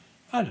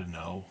 I don't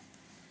know.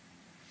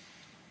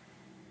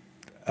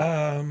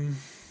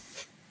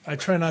 I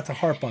try not to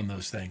harp on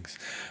those things.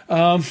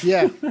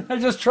 Yeah. I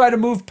just try to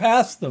move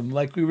past them,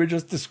 like we were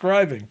just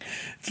describing.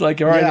 It's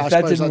like, all right, Yeah, if I that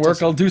suppose didn't that work,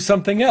 does- I'll do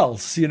something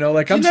else. You know,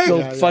 like I'm know- still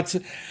Yeah, yeah.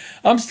 futzing.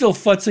 I'm still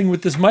futzing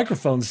with this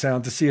microphone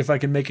sound to see if I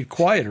can make it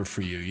quieter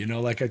for you. You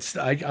know, like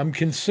I'm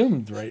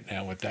consumed right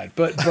now with that.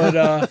 But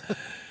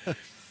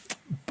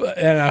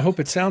and I hope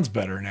it sounds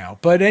better now.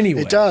 But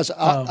anyway, It does.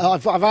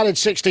 I've added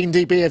 16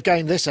 dB of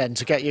gain this end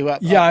to get you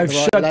up. yeah, up I've the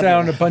right shut level.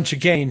 down a bunch of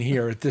gain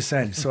here at this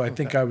end, so I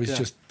think I was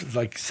just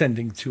like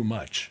sending too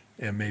much,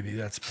 and maybe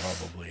that's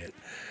probably it.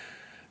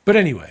 But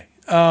anyway,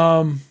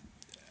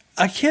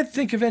 I can't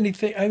think of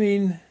anything. I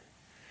mean,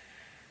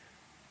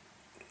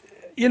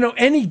 you know,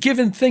 any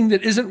given thing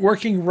that isn't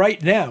working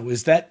right now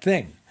is that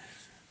thing,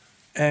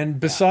 and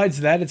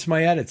besides that, it's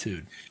my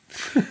attitude.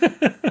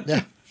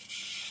 Yeah.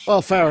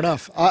 Well, fair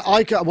enough.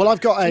 I've got a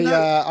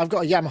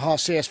Yamaha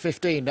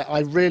CS15 that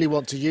I really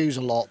want to use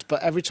a lot,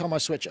 but every time I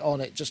switch it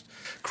on, it just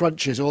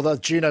crunches. Or the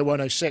Juno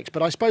 106.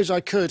 But I suppose I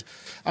could.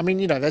 I mean,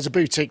 you know, there's a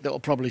boutique that will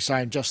probably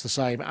sound just the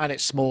same, and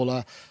it's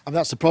smaller. And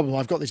that's the problem.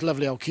 I've got these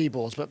lovely old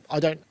keyboards, but I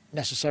don't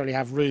necessarily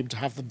have room to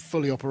have them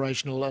fully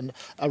operational and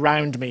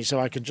around me, so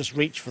I can just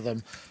reach for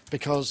them.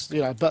 Because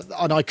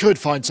and I could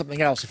find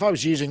something else. If I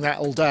was using that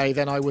all day,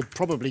 then I would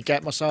probably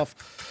get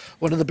myself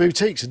one of the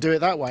boutiques and do it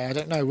that way. I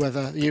don't know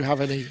whether you have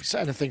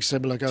anything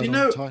similar going on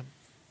at the time.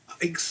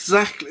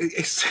 Exactly.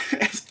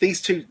 It's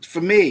these two,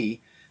 for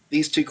me,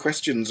 these two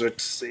questions are,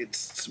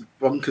 it's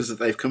bonkers that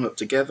they've come up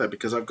together,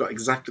 because I've got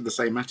exactly the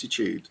same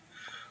attitude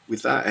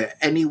with that at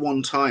any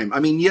one time. I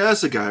mean,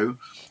 years ago,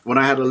 when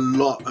I had a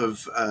lot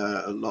of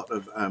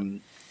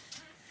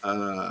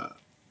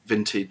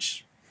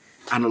vintage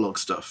analog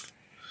stuff,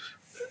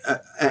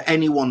 at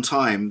any one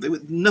time, there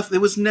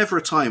was never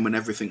a time when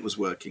everything was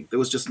working. There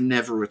was just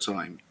never a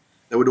time.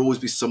 There would always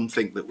be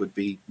something that would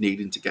be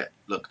needing to get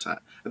looked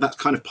at. And that's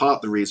kind of part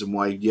of the reason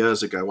why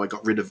years ago I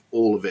got rid of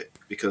all of it,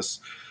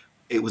 because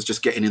it was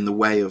just getting in the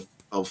way of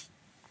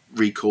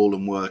recall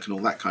and work and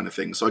all that kind of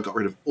thing. So I got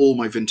rid of all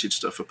my vintage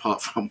stuff,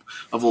 apart from,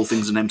 of all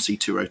things, an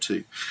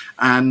MC202.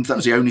 And that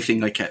was the only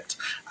thing I kept.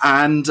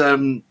 And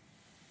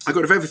I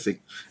got rid of everything.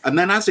 And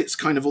then as it's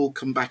kind of all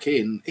come back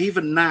in,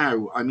 even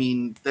now, I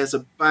mean, there's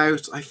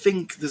about, I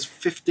think there's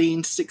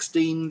 15,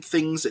 16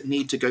 things that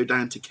need to go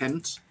down to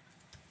Kent,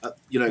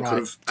 kind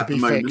of at the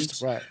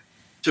moment. Right.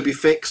 To be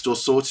fixed or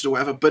sorted or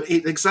whatever. But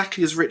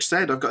exactly as Rich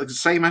said, I've got the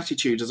same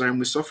attitude as I am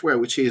with software,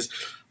 which is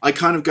I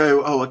kind of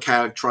go, oh, okay,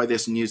 I'll try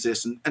this and use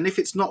this. And if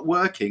it's not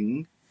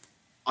working,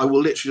 I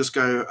will literally just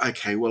go,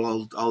 okay,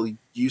 well, I'll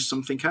use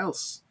something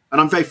else. And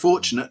I'm very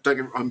fortunate.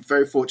 I'm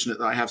very fortunate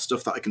that I have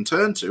stuff that I can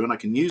turn to and I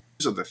can use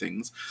other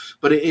things.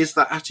 But it is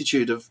that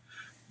attitude of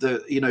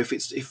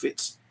if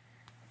it's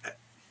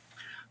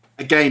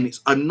again,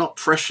 I'm not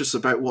precious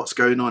about what's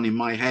going on in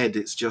my head.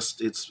 It's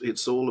just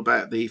it's all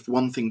about if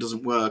one thing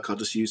doesn't work, I'll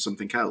just use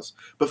something else.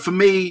 But for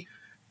me,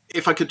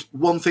 if I could,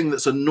 one thing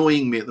that's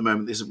annoying me at the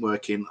moment that isn't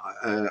working,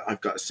 I've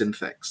got a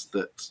Synthex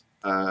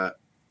that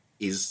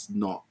is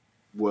not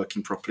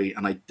working properly,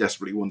 and I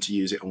desperately want to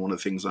use it on one of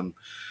the things I'm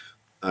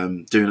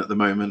doing at the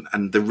moment.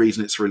 And the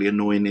reason it's really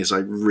annoying is I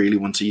really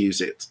want to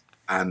use it,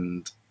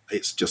 and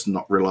it's just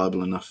not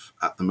reliable enough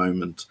at the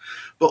moment.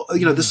 But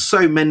there's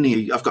so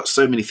many. I've got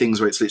so many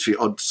things where it's literally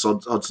odds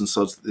and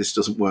sods that this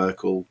doesn't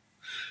work, or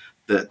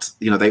that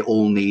they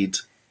all need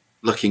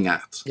looking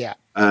at. Yeah.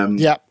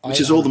 Which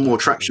is all the more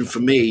attraction for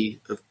me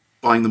of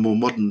buying the more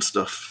modern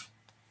stuff.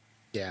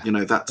 Yeah.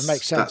 That's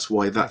makes sense. that's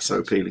why that's so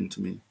appealing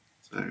to me.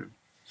 So.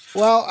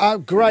 Well,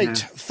 great. Yeah.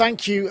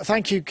 Thank you,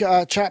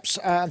 chaps,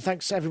 and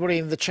thanks everybody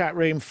in the chat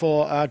room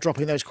for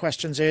dropping those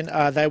questions in.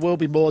 There will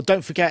be more.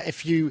 Don't forget,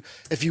 if you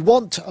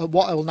want,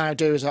 what I will now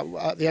do is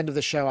at the end of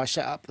the show, I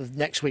set up the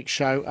next week's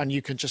show, and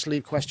you can just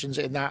leave questions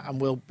in that, and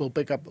we'll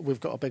big up. We've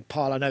got a big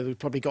pile. I know we've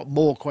probably got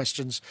more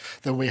questions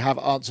than we have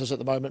answers at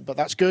the moment, but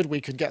that's good. We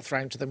can get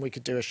through to them. We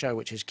could do a show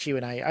which is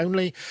Q&A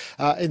only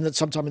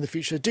sometime in the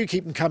future. Do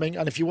keep them coming,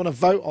 and if you want to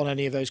vote on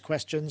any of those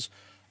questions.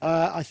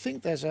 I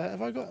think there's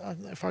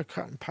if I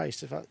cut and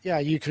paste,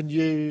 you can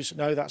use,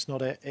 no, that's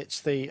not it.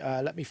 It's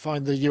let me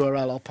find the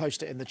URL. I'll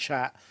post it in the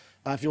chat.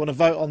 If you want to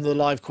vote on the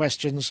live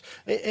questions,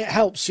 it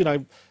helps,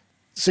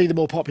 see the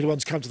more popular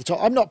ones come to the top.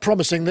 I'm not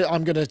promising that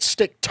I'm going to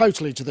stick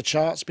totally to the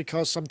charts,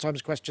 because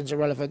sometimes questions are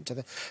relevant to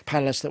the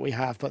panelists that we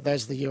have, but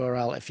there's the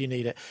URL if you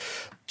need it.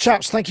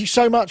 Chaps, thank you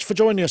so much for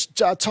joining us.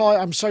 Ty,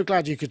 I'm so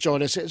glad you could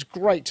join us. It's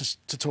great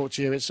to talk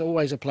to you. It's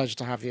always a pleasure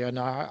to have you, and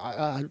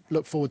I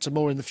look forward to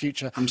more in the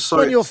future. I'm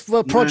sorry. When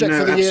your project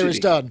for the year is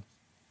done.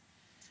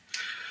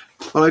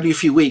 Well, only a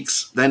few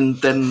weeks. Then,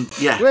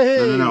 yeah.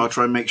 Whee! No. I'll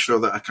try and make sure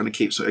that I kind of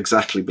keep. So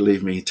exactly,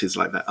 believe me, it is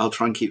like that. I'll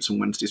try and keep some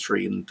Wednesdays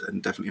free and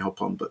definitely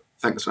hop on. But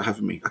thanks for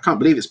having me. I can't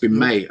believe it's been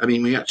May. I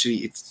mean,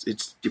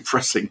 it's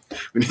depressing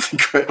when you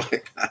think about it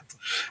like that.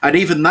 And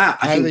even that,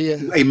 I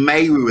think in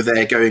May we were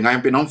there going, I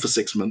haven't been on for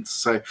 6 months,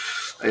 so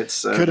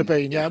it's could have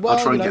been, yeah.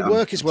 Well,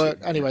 work is work.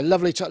 Anyway,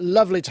 lovely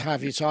to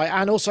have you, Ty,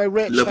 and also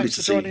Rich. Thanks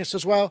for joining us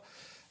as well.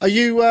 Are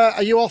you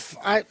off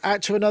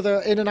out to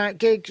another in and out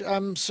gig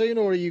soon,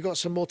 or have you got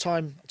some more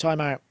time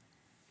out?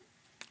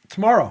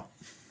 tomorrow.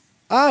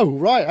 Oh,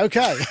 right,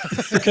 okay.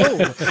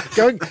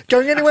 Cool.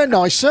 Going anywhere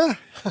nicer?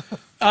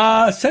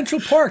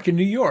 Central Park in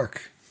New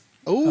York.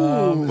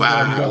 Oh,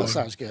 wow. That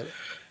sounds good.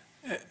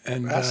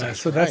 And That sounds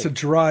so that's a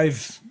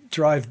great.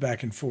 drive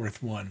back and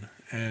forth one.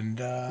 And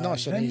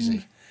Nice and then-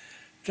 easy.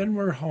 Then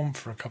we're home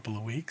for a couple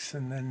of weeks,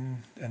 and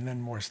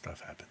then more stuff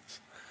happens.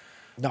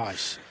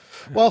 Nice.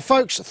 Well,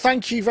 folks,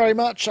 thank you very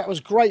much. That was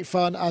great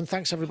fun. And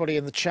thanks, everybody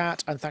in the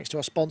chat. And thanks to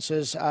our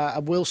sponsors.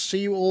 And we'll see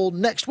you all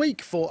next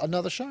week for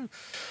another show.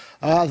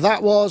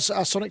 That was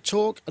Sonic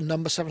Talk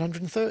number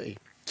 730.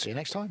 See you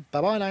next time.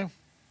 Bye-bye now.